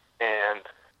upon, and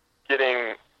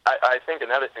I think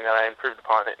another thing that I improved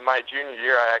upon, in my junior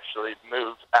year I actually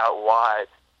moved out wide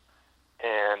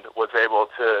and was able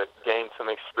to gain some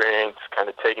experience kind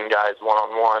of taking guys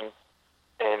one-on-one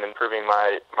and improving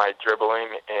my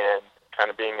dribbling and kind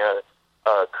of being a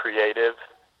creative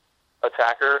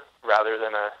attacker rather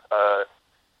than a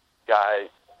guy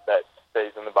that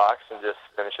stays in the box and just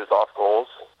finishes off goals,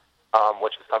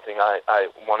 which is something I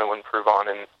want to improve on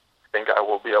and think I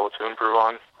will be able to improve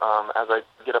on as I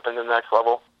get up into the next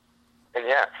level. And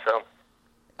yeah, so.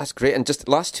 That's great. And just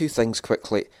last two things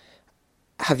quickly.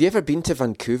 Have you ever been to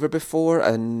Vancouver before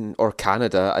or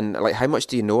Canada? And how much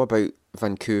do you know about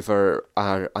Vancouver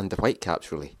and the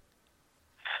Whitecaps, really?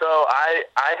 So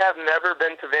I have never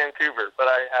been to Vancouver, but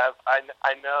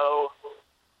I know.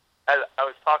 I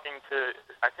was talking to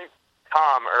I think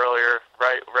Tom earlier,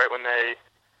 right when they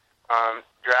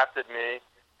drafted me,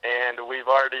 and we've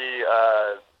already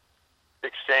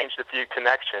exchanged a few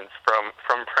connections from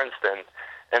Princeton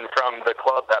and from the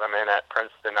club that I'm in at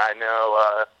Princeton. I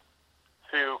know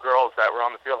two girls that were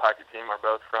on the field hockey team are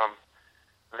both from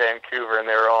Vancouver, and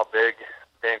they were all big.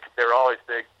 They were always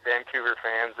big Vancouver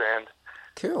fans, and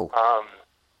cool.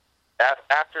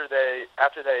 After they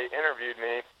interviewed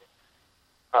me,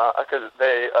 because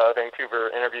Vancouver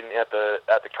interviewed me at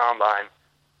the combine,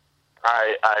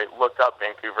 I looked up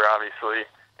Vancouver, obviously,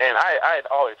 and I had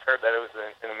always heard that it was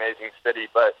an amazing city,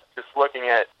 but just looking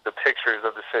at the pictures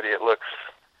of the city, it looks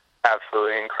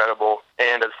absolutely incredible.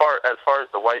 And as far as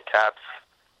the Whitecaps,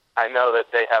 I know that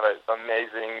they have an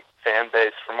amazing fan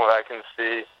base from what I can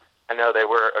see. I know they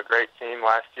were a great team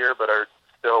last year, but are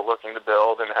still looking to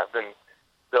build and have been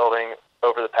building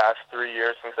over the past 3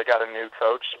 years since they got a new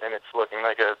coach, and it's looking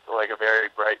like a very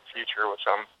bright future, which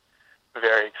I'm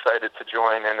very excited to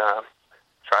join and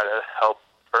try to help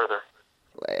further.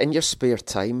 In your spare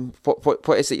time,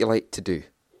 what is it you like to do?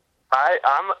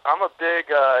 I'm a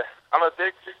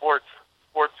big sports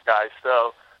guy.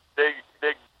 So big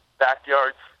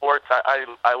backyard sports.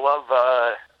 I love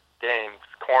games,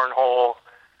 cornhole,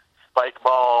 spike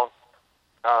ball.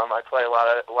 I play a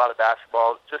lot of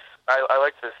basketball. Just I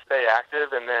like to stay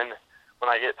active, and then when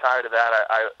I get tired of that,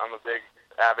 I'm a big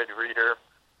avid reader.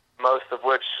 Most of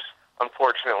which,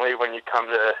 unfortunately, when you come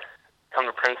to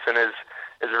Princeton,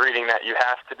 is reading that you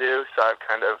have to do. So I've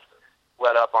kind of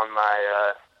let up on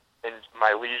my in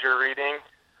my leisure reading,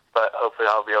 but hopefully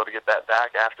I'll be able to get that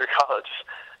back after college.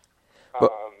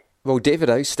 Well, David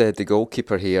Ousted, the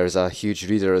goalkeeper here, is a huge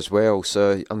reader as well,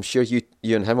 so I'm sure you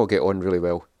and him will get on really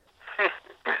well.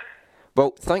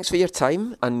 Well, thanks for your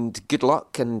time, and good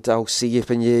luck, and I'll see you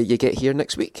when you get here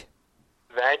next week.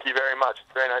 Thank you very much.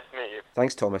 It's very nice to meet you.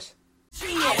 Thanks, Thomas.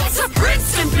 I went to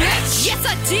Princeton, bitch. Yes,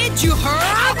 I did, you heard.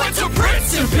 I went to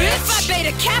Princeton, bitch. Phi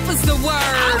Beta Kappa's the word.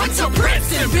 I went to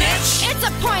Princeton, bitch. It's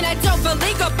a point I don't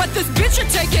believe it, but this bitch you're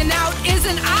taking out is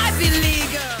an Ivy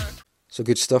Leaguer. So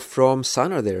good stuff from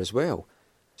Sanner there as well.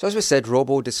 So as we said,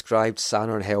 Robbo described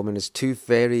Sanner and Hellman as two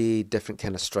very different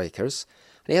kind of strikers.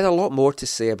 And he had a lot more to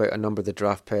say about a number of the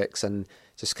draft picks and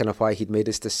just kind of why he'd made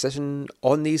his decision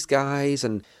on these guys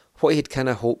and what he'd kind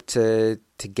of hoped to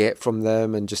get from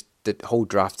them and just the whole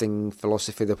drafting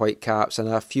philosophy of the Whitecaps and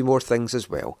a few more things as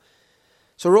well.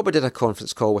 So Robbo did a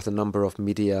conference call with a number of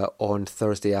media on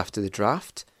Thursday after the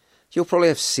draft. You'll probably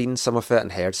have seen some of it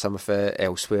and heard some of it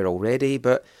elsewhere already,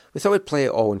 but we thought we'd play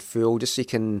it all in full just so you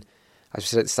can, as we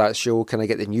said at the start of the show, kind of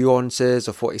get the nuances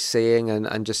of what he's saying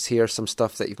and just hear some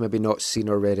stuff that you've maybe not seen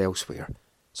or read elsewhere.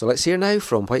 So let's hear now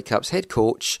from Whitecaps head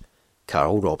coach,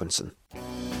 Carl Robinson.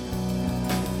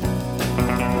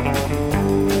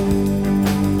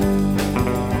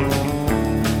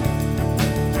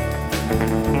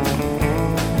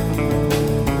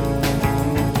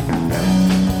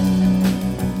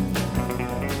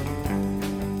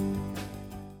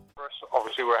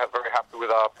 Obviously, we're very happy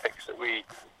with our picks that we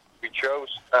chose.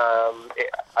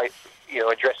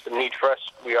 Addressed the need for us.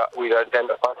 We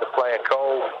identified the player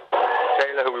Cole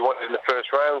Taylor, who we wanted in the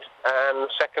first round, and the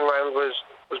second round was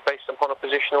based upon a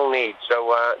positional need. So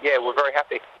we're very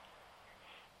happy.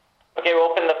 Okay,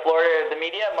 we'll open the floor to the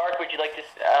media. Mark, would you like to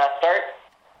start?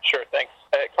 Sure, thanks.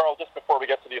 Carl, just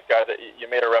these guys. You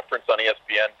made a reference on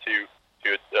ESPN to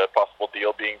a possible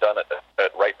deal being done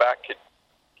at right back. Could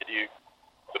you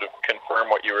sort of confirm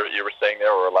what you were saying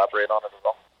there, or elaborate on it at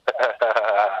all?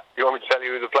 You want me to tell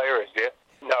you who the player is? Yeah.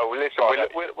 No, listen.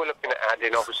 We're looking at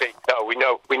adding. Obviously, no. We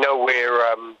know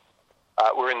we're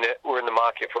in the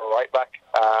market for a right back.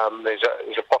 There's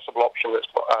a possible option that's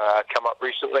come up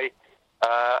recently,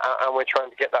 and we're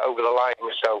trying to get that over the line.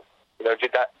 So,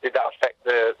 did that affect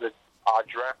our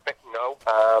draft pick? No,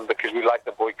 because we like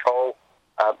the boy Cole.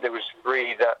 There was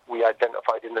 3 that we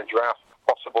identified in the draft,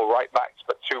 possible right backs,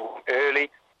 but 2 early,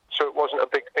 so it wasn't a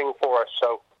big thing for us.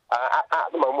 So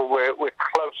at the moment we're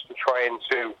close to trying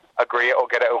to agree it or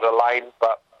get it over the line,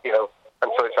 but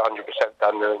until it's 100%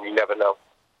 done, you never know.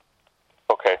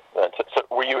 Okay. So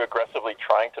were you aggressively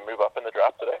trying to move up in the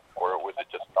draft today, or was it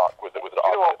just not? Was it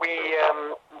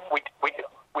obvious?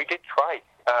 We did try.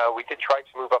 We did try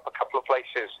to move up a couple of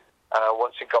places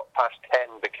once it got past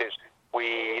 10, because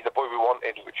the boy we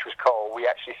wanted, which was Cole, we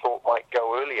actually thought might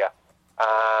go earlier.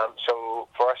 So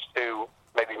for us to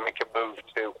maybe make a move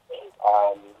to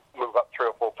move up 3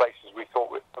 or 4 places, we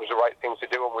thought it was the right thing to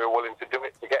do, and we were willing to do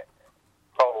it to get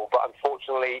Cole. But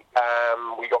unfortunately,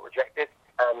 we got rejected,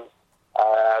 and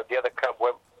the other club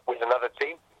went with another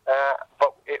team,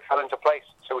 but it fell into place.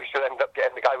 So we still ended up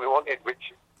getting the guy we wanted,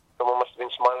 which someone must have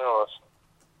been smiling on us.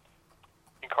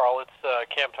 Hey, Carl, it's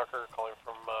Cam Tucker calling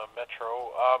from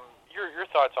Metro. Your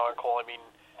thoughts on Cole? I mean,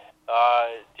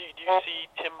 do you see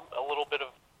a little bit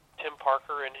of Tim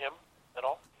Parker in him at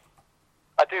all?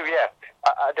 I do, yeah.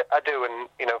 I do, and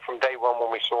from day one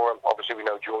when we saw him, obviously we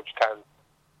know Georgetown,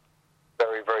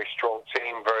 very, very strong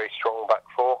team, very strong back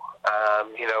 4,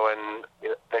 and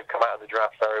they've come out of the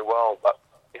draft very well. But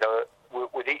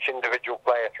with each individual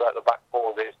player throughout the back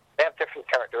 4, they have different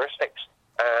characteristics,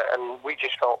 and we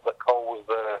just felt that Cole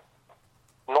was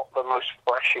not the most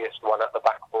flashiest one at the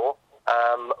back 4,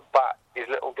 but his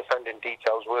little defending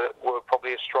details were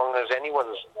probably as strong as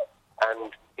anyone's.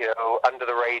 And under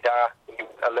the radar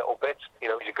a little bit. He's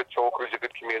a good talker, he's a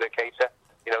good communicator.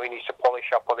 He needs to polish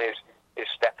up on his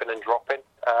stepping and dropping,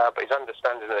 but his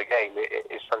understanding of the game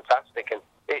is fantastic. And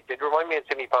it did remind me of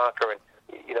Timmy Parker, and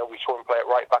we saw him play at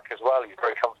right back as well. He's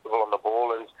very comfortable on the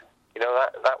ball, and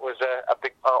that was a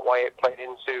big part why it played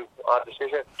into our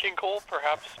decision. Can Cole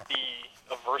perhaps be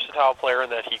a versatile player in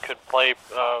that he could play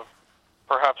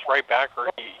perhaps right back, or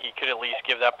he could at least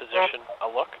give that position a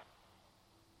look?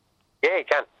 Yeah, he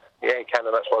can.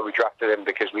 And that's why we drafted him,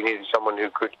 because we needed someone who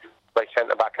could play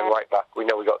centre-back and right-back. We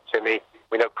know we got Timmy.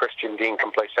 We know Christian Dean can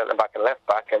play centre-back and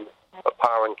left-back, but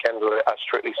Power and Kendall are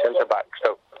strictly centre-back.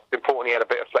 So it's important he had a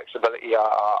bit of flexibility,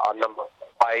 our number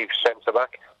 5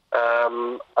 centre-back.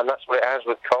 And that's what it has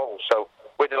with Cole. So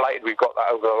we're delighted we've got that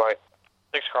over the line.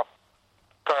 Thanks, Carl.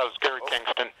 Carl, it's Gary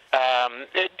Kingston.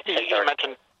 You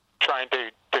mentioned trying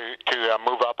to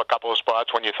move up a couple of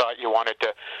spots when you thought you wanted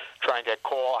to try and get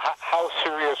Cole. How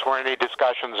serious were any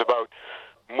discussions about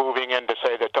moving into,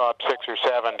 say, the top 6 or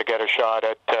 7 to get a shot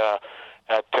at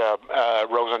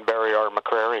Rosenberry or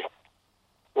McCrary?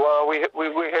 Well, we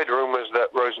heard rumours that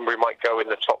Rosenberry might go in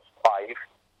the top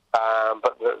 5,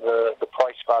 but the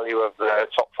price value of the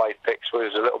top 5 picks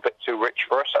was a little bit too rich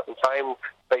for us at the time,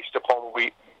 based upon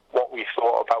what we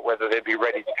thought about whether they'd be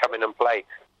ready to come in and play.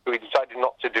 So we decided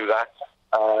not to do that,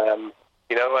 and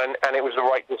it was the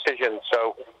right decision.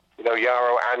 So,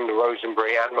 Yarrow and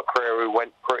Rosenberry and McCrary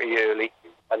went pretty early,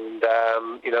 and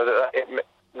it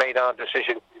made our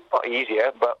decision not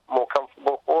easier, but more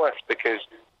comfortable for us, because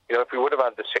if we would have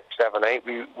had the 6, 7, 8,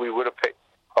 we would have picked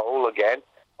Cole again,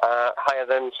 higher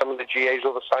than some of the GAs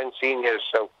or the signed seniors.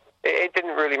 So it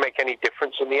didn't really make any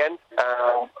difference in the end.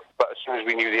 But as soon as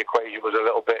we knew the equation was a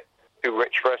little bit too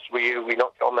rich for us, we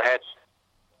knocked it on the head.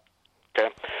 Okay,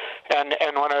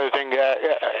 and one other thing,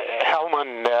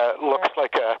 Hellman looks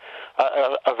like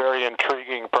a very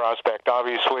intriguing prospect.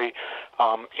 Obviously,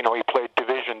 he played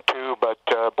Division II, but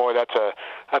boy, that's a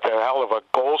hell of a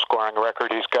goal scoring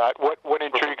record he's got. What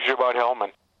intrigues you about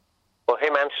Hellman? Well,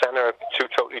 him and Senna are 2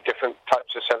 totally different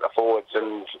types of centre forwards,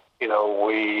 and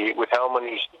with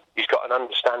Hellman, he's got an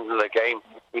understanding of the game.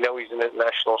 We know he's in a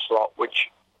national slot,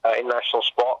 in national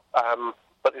spot.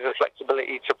 But there's a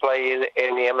flexibility to play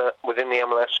within the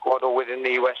MLS squad or within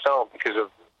the USL because of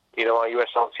our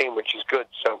USL team, which is good.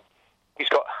 So he's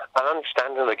got an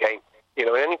understanding of the game.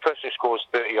 Any person who scores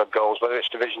 30-odd goals, whether it's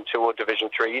Division 2 or Division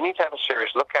 3, you need to have a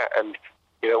serious look at. And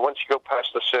once you go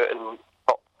past a certain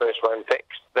top first-round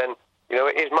picks, then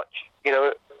it is much.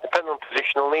 Depending on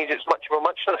positional needs, it's much of a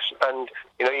muchness. And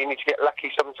you need to get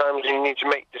lucky sometimes, and you need to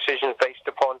make decisions based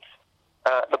upon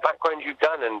the background you've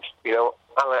done. And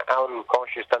Alan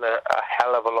Kosh has done a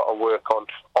hell of a lot of work on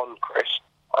Chris,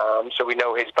 So we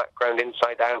know his background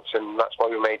inside out, and that's why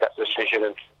we made that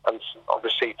decision. And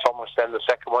obviously Thomas, then the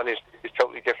second one, is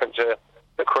totally different to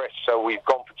Chris. So we've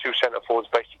gone for two centre forwards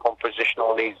based upon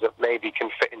positional needs that maybe can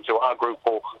fit into our group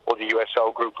or the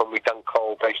USL group, and we've done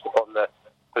Cole based upon the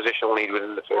positional need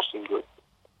within the first team group.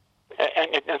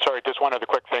 And sorry, just one other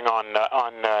quick thing on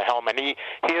Hellman.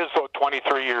 He is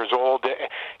 23 years old.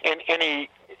 Any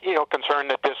concern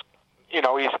that this,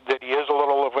 that he is a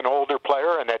little of an older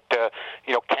player, and that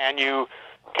can you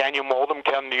mold him?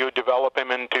 Can you develop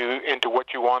him into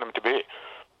what you want him to be?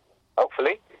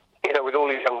 Hopefully, with all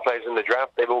these young players in the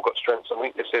draft, they've all got strengths and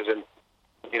weaknesses, and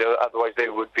otherwise they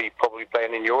would be probably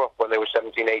playing in Europe when they were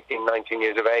 17, 18, 19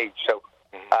 years of age. So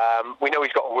we know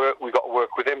he's got to work. We've got to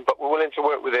work with him, but we're willing to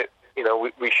work with it.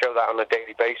 We show that on a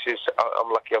daily basis.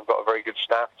 I'm lucky I've got a very good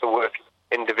staff to work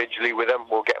individually with him.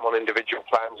 We'll get him on individual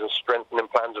plans and strengthening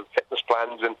plans and fitness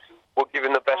plans, and we'll give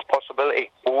him the best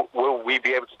possibility. Will we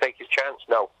be able to take his chance?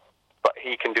 No. But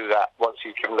he can do that once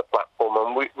he's given the platform.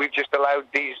 And we've just allowed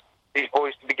these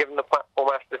boys to be given the platform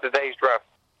after today's draft.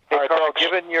 Hey, Carl,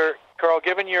 given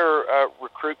your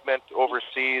recruitment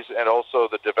overseas and also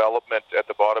the development at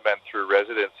the bottom end through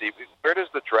residency, where does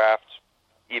the draft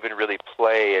even really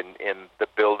play in the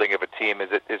building of a team? Is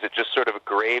it just sort of a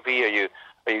gravy? Are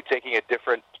you taking a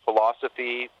different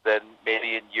philosophy than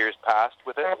maybe in years past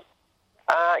with it?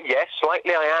 Yes,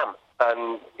 slightly I am.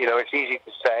 And, it's easy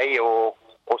to say or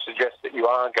suggest that you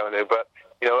are going to, but,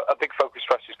 a big focus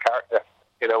for us is character.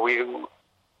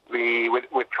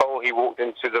 With Cole, he walked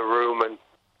into the room and,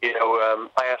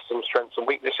 I asked him strengths and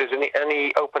weaknesses, and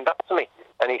he opened up to me,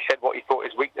 and he said what he thought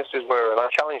his weaknesses were, and I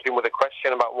challenged him with a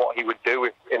question about what he would do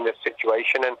in this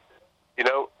situation, and,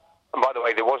 and by the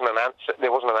way, there wasn't an answer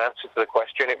to the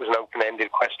question. It was an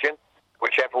open-ended question.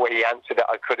 Whichever way he answered it,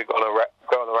 I could have gone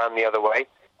around the other way,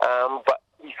 but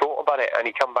he thought about it, and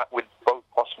he come back with both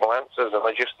possible answers, and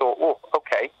I just thought,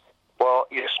 okay. Well,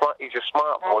 he's a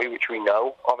smart boy, which we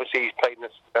know. Obviously, he's played in a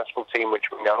successful team,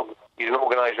 which we know. He's an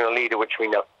organizer and a leader, which we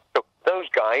know. So those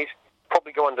guys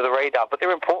probably go under the radar, but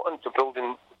they're important to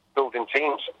building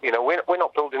teams. We're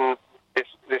not building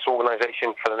this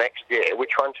organisation for the next year. We're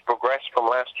trying to progress from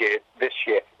last year, this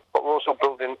year, but we're also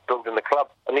building the club.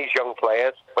 And these young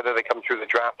players, whether they come through the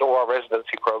draft or our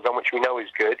residency program, which we know is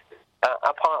good,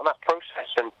 are part of that process.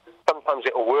 And sometimes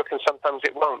it will work, and sometimes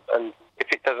it won't. And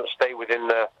if it doesn't stay within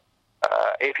the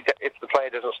if the player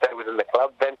doesn't stay within the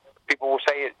club, then people will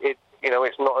say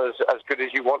it's not as good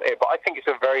as you want it. But I think it's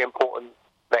a very important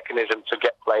mechanism to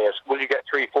get players. Will you get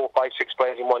 3, 4, 5, 6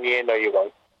 players in 1 year? No, you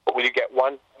won't. But will you get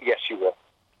one? Yes, you will.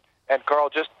 And Carl,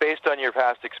 just based on your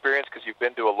past experience, because you've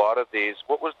been to a lot of these,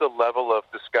 what was the level of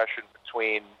discussion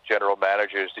between general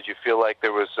managers? Did you feel like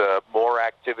there was more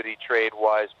activity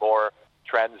trade-wise, more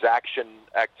transaction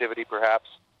activity perhaps?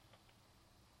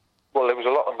 Well, there was a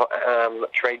lot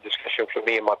of trade discussion for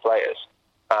me and my players,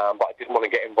 but I didn't want to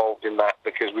get involved in that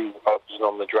because we were focusing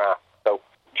on the draft. So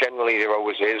generally there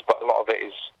always is, but a lot of it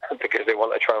is because they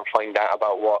want to try and find out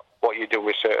about what you do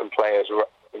with certain players,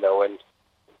 and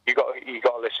you got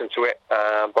to listen to it.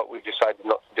 But we've decided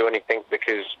not to do anything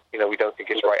because we don't think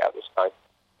it's right at this time.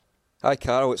 Hi,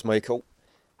 Carl. It's Michael.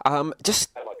 Just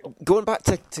going back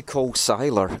to Cole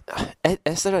Seiler,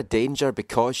 is there a danger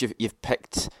because you've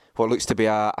picked what looks to be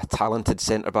a talented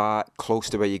centre-back close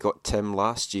to where you got Tim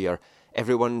last year,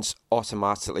 everyone's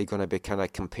automatically going to be kind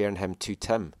of comparing him to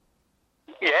Tim?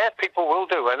 Yeah, people will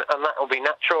do, and that will be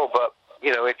natural. But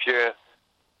if you're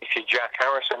Jack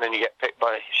Harrison and you get picked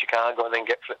by Chicago and then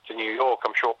get flipped to New York,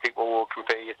 I'm sure people will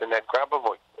compare you to Ned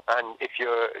Grabavoy. And if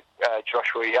you're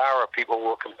Joshua Yara, people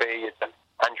will compare you to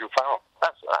Andrew Farrell.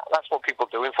 That's what people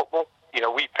do in football.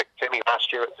 We picked Timmy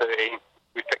last year at 13.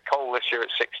 We picked Cole this year at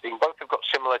 16. Both have got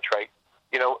similar traits,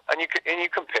 and you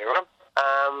compare them.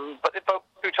 But they're both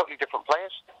two totally different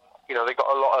players. They've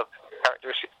got a lot of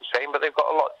characteristics the same, but they've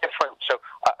got a lot different. So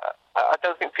I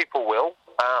don't think people will.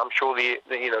 I'm sure the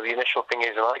initial thing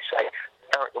is, and I say,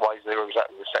 character-wise, they're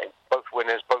exactly the same. Both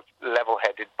winners, both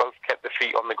level-headed, both kept their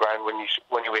feet on the ground when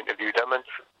you interviewed them, and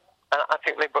I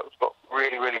think they've both got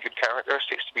really, really good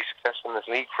characteristics to be successful in this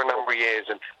league for a number of years,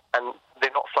 and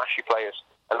they're not flashy players.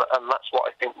 And that's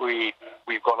what I think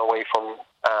we've gone away from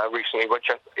recently, which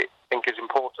I think is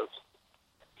important.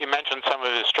 You mentioned some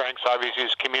of his strengths, obviously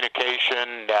his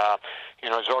communication,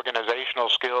 his organizational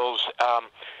skills.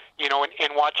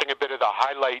 In watching a bit of the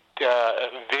highlight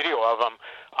video of him,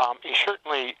 he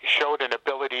certainly showed an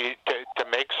ability to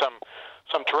make some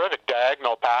terrific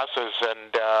diagonal passes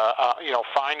and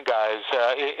find guys.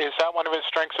 Is that one of his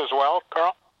strengths as well,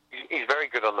 Carl? He's very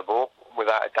good on the ball,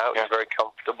 without a doubt. Yeah. He's very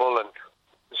comfortable, and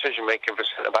decision making for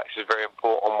centre backs is very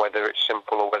important, whether it's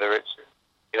simple or whether it's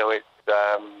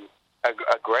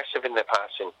aggressive in their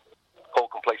passing. Cole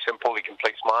can play simple, he can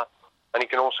play smart, and he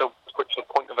can also switch to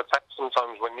the point of attack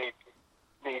sometimes when need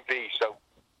be. So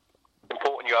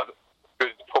important you have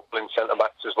good footballing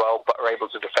centre-backs as well, but are able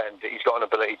to defend. He's got an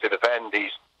ability to defend.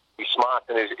 He's smart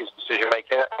in his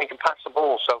decision-making. He can pass the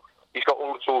ball, so he's got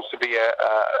all the tools to be a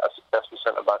successful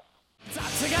centre-back.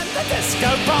 Dancing at the disco,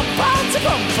 bumper to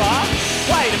bumper.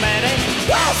 Wait a minute,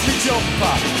 where's me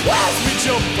jumper? Where's me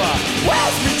jumper?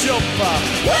 Where's me jumper?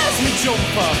 Where's me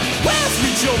jumper? Where's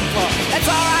me jumper? It's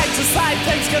alright to say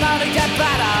things can only get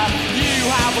better. You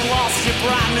have lost your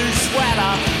brand new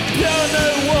sweater. Pure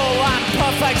new wool and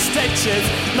perfect stitches.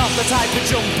 Not the type of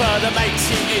jumper that makes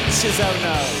you itches, oh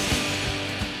no.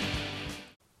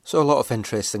 So a lot of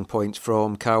interesting points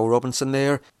from Carl Robinson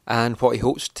there, and what he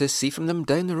hopes to see from them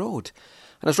down the road.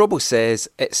 And as Robbo says,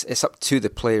 it's up to the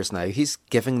players now. He's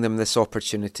giving them this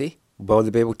opportunity. Will they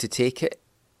be able to take it?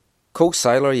 Cole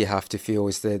Seiler, you have to feel,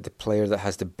 is the player that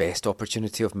has the best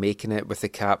opportunity of making it with the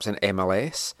Caps in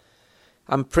MLS.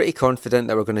 I'm pretty confident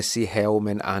that we're going to see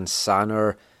Hellman and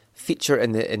Sanner feature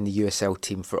in the USL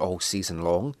team for all season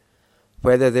long.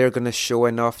 Whether they're going to show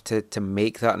enough to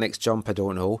make that next jump, I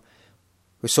don't know.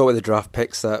 We saw with the draft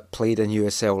picks that played in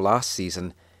USL last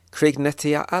season. Craig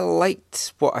Nitty, I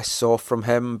liked what I saw from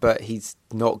him, but he's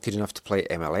not good enough to play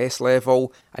at MLS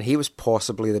level, and he was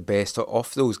possibly the best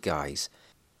of those guys.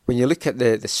 When you look at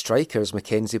the strikers,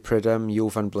 Mackenzie Pridham,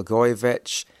 Jovan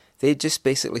Blagojevich, they just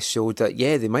basically showed that,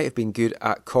 yeah, they might have been good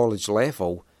at college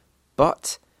level,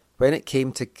 but when it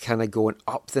came to kind of going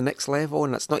up the next level,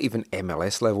 and that's not even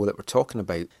MLS level that we're talking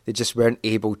about, they just weren't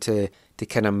able to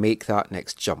kind of make that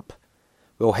next jump.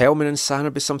 Will Hellman and Sanner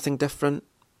be something different?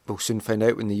 We'll soon find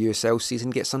out when the USL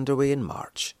season gets underway in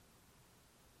March.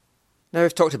 Now,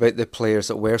 we've talked about the players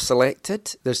that were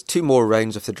selected. There's 2 more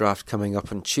rounds of the draft coming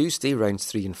up on Tuesday, rounds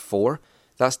 3 and 4.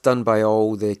 That's done by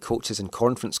all the coaches in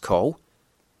conference call.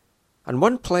 And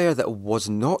one player that was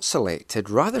not selected,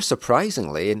 rather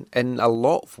surprisingly in a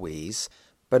lot of ways,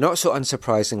 but not so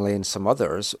unsurprisingly in some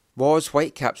others, was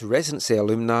Whitecaps residency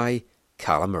alumni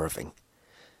Callum Irving.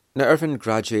 Now, Irving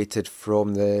graduated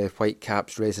from the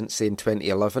Whitecaps residency in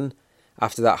 2011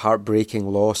 after that heartbreaking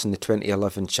loss in the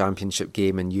 2011 championship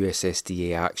game in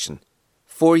USSDA action.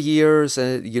 4 years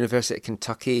at the University of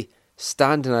Kentucky,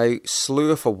 standing out,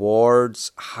 slew of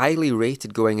awards, highly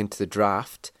rated going into the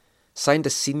draft, signed a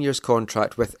seniors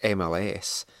contract with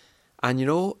MLS. And you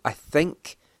know, I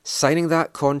think signing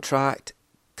that contract,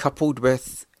 coupled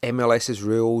with MLS's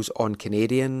rules on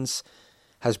Canadians,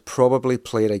 has probably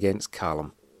played against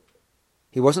Callum.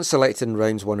 He wasn't selected in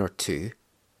rounds 1 or 2.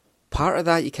 Part of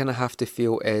that you kind of have to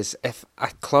feel is if a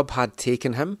club had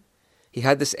taken him, he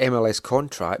had this MLS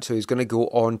contract, so he's going to go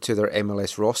on to their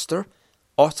MLS roster,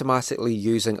 automatically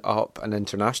using up an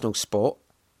international spot.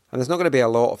 And there's not going to be a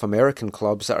lot of American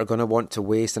clubs that are going to want to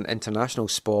waste an international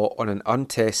spot on an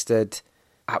untested,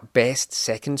 at best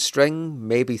second string,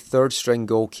 maybe third string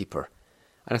goalkeeper.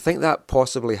 And I think that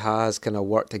possibly has kind of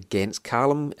worked against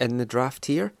Callum in the draft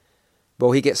here.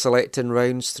 Will he get selected in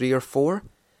rounds 3 or 4?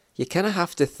 You kind of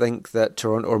have to think that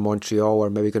Toronto or Montreal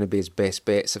are maybe going to be his best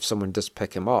bets if someone does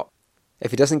pick him up. If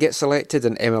he doesn't get selected,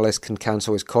 then MLS can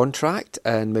cancel his contract,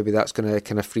 and maybe that's going to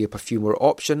kind of free up a few more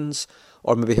options,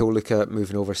 or maybe he'll look at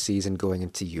moving overseas and going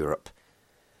into Europe.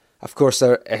 Of course,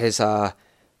 there is a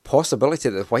possibility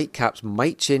that the Whitecaps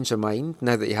might change their mind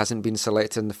now that he hasn't been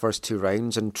selected in the first 2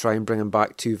 rounds and try and bring him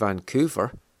back to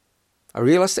Vancouver. A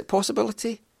realistic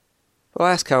possibility? Well,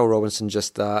 I asked Carl Robinson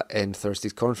just that in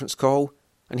Thursday's conference call,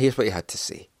 and here's what he had to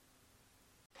say.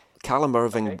 Callum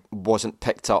Irving wasn't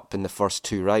picked up in the first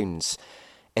 2 rounds.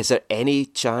 Is there any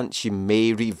chance you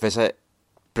may revisit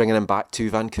bringing him back to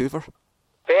Vancouver?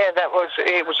 Yeah,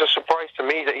 it was a surprise to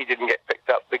me that he didn't get picked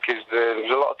up because there was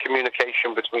a lot of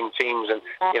communication between teams, and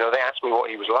they asked me what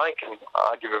he was like, and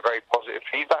I give a very positive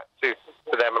feedback to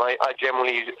them, and I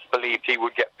genuinely believed he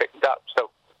would get picked up.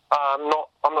 So I'm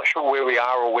not sure where we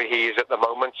are or where he is at the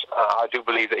moment. I do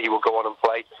believe that he will go on and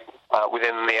play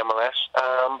within the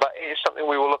MLS, but it is something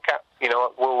we will look at.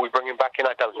 Will we bring him back in?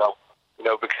 I don't know.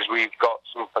 Because we've got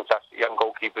some fantastic young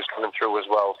goalkeepers coming through as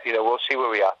well. We'll see where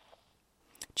we are.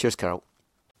 Cheers, Carol.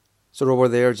 So we're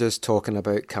there just talking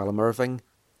about Callum Irving.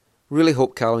 Really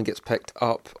hope Callum gets picked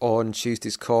up on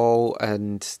Tuesday's call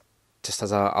and just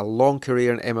has a long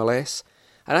career in MLS.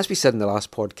 And as we said in the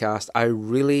last podcast, I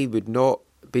really would not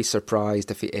be surprised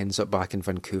if he ends up back in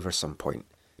Vancouver some point.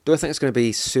 Don't think it's going to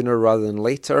be sooner rather than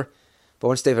later, but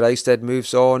once David Ousted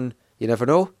moves on, you never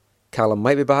know, Callum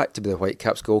might be back to be the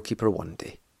Whitecaps goalkeeper one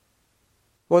day.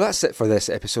 Well, that's it for this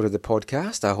episode of the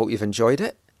podcast. I hope you've enjoyed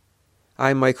it.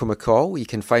 I'm Michael McCall. You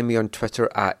can find me on Twitter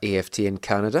at AFTN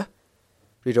Canada.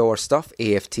 Read all our stuff,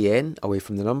 AFTN, away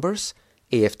from the numbers,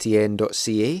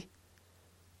 aftn.ca.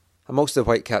 I'm also the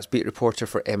Whitecaps beat reporter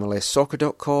for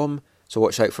MLSsoccer.com, so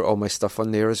watch out for all my stuff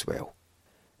on there as well.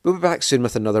 We'll be back soon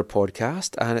with another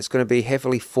podcast, and it's going to be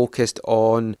heavily focused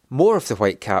on more of the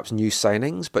Whitecaps' new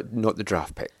signings, but not the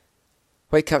draft pick.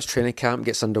 Whitecaps training camp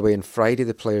gets underway on Friday.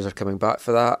 The players are coming back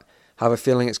for that. I have a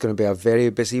feeling it's going to be a very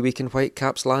busy week in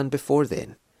Whitecaps land before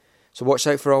then. So watch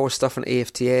out for all our stuff on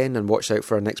AFTN, and watch out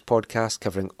for our next podcast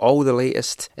covering all the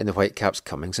latest in the Whitecaps'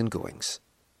 comings and goings.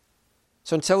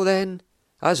 So until then,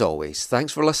 as always,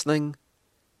 thanks for listening,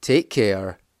 take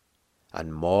care,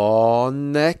 and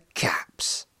mon the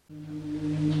Caps.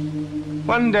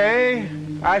 One day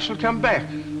I shall come back.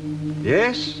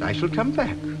 Yes, I shall come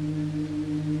back.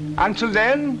 Until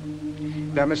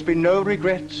then, there must be no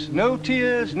regrets, no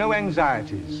tears, no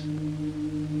anxieties.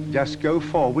 Just go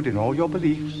forward in all your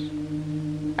beliefs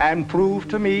and prove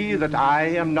to me that I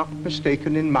am not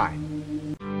mistaken in mine.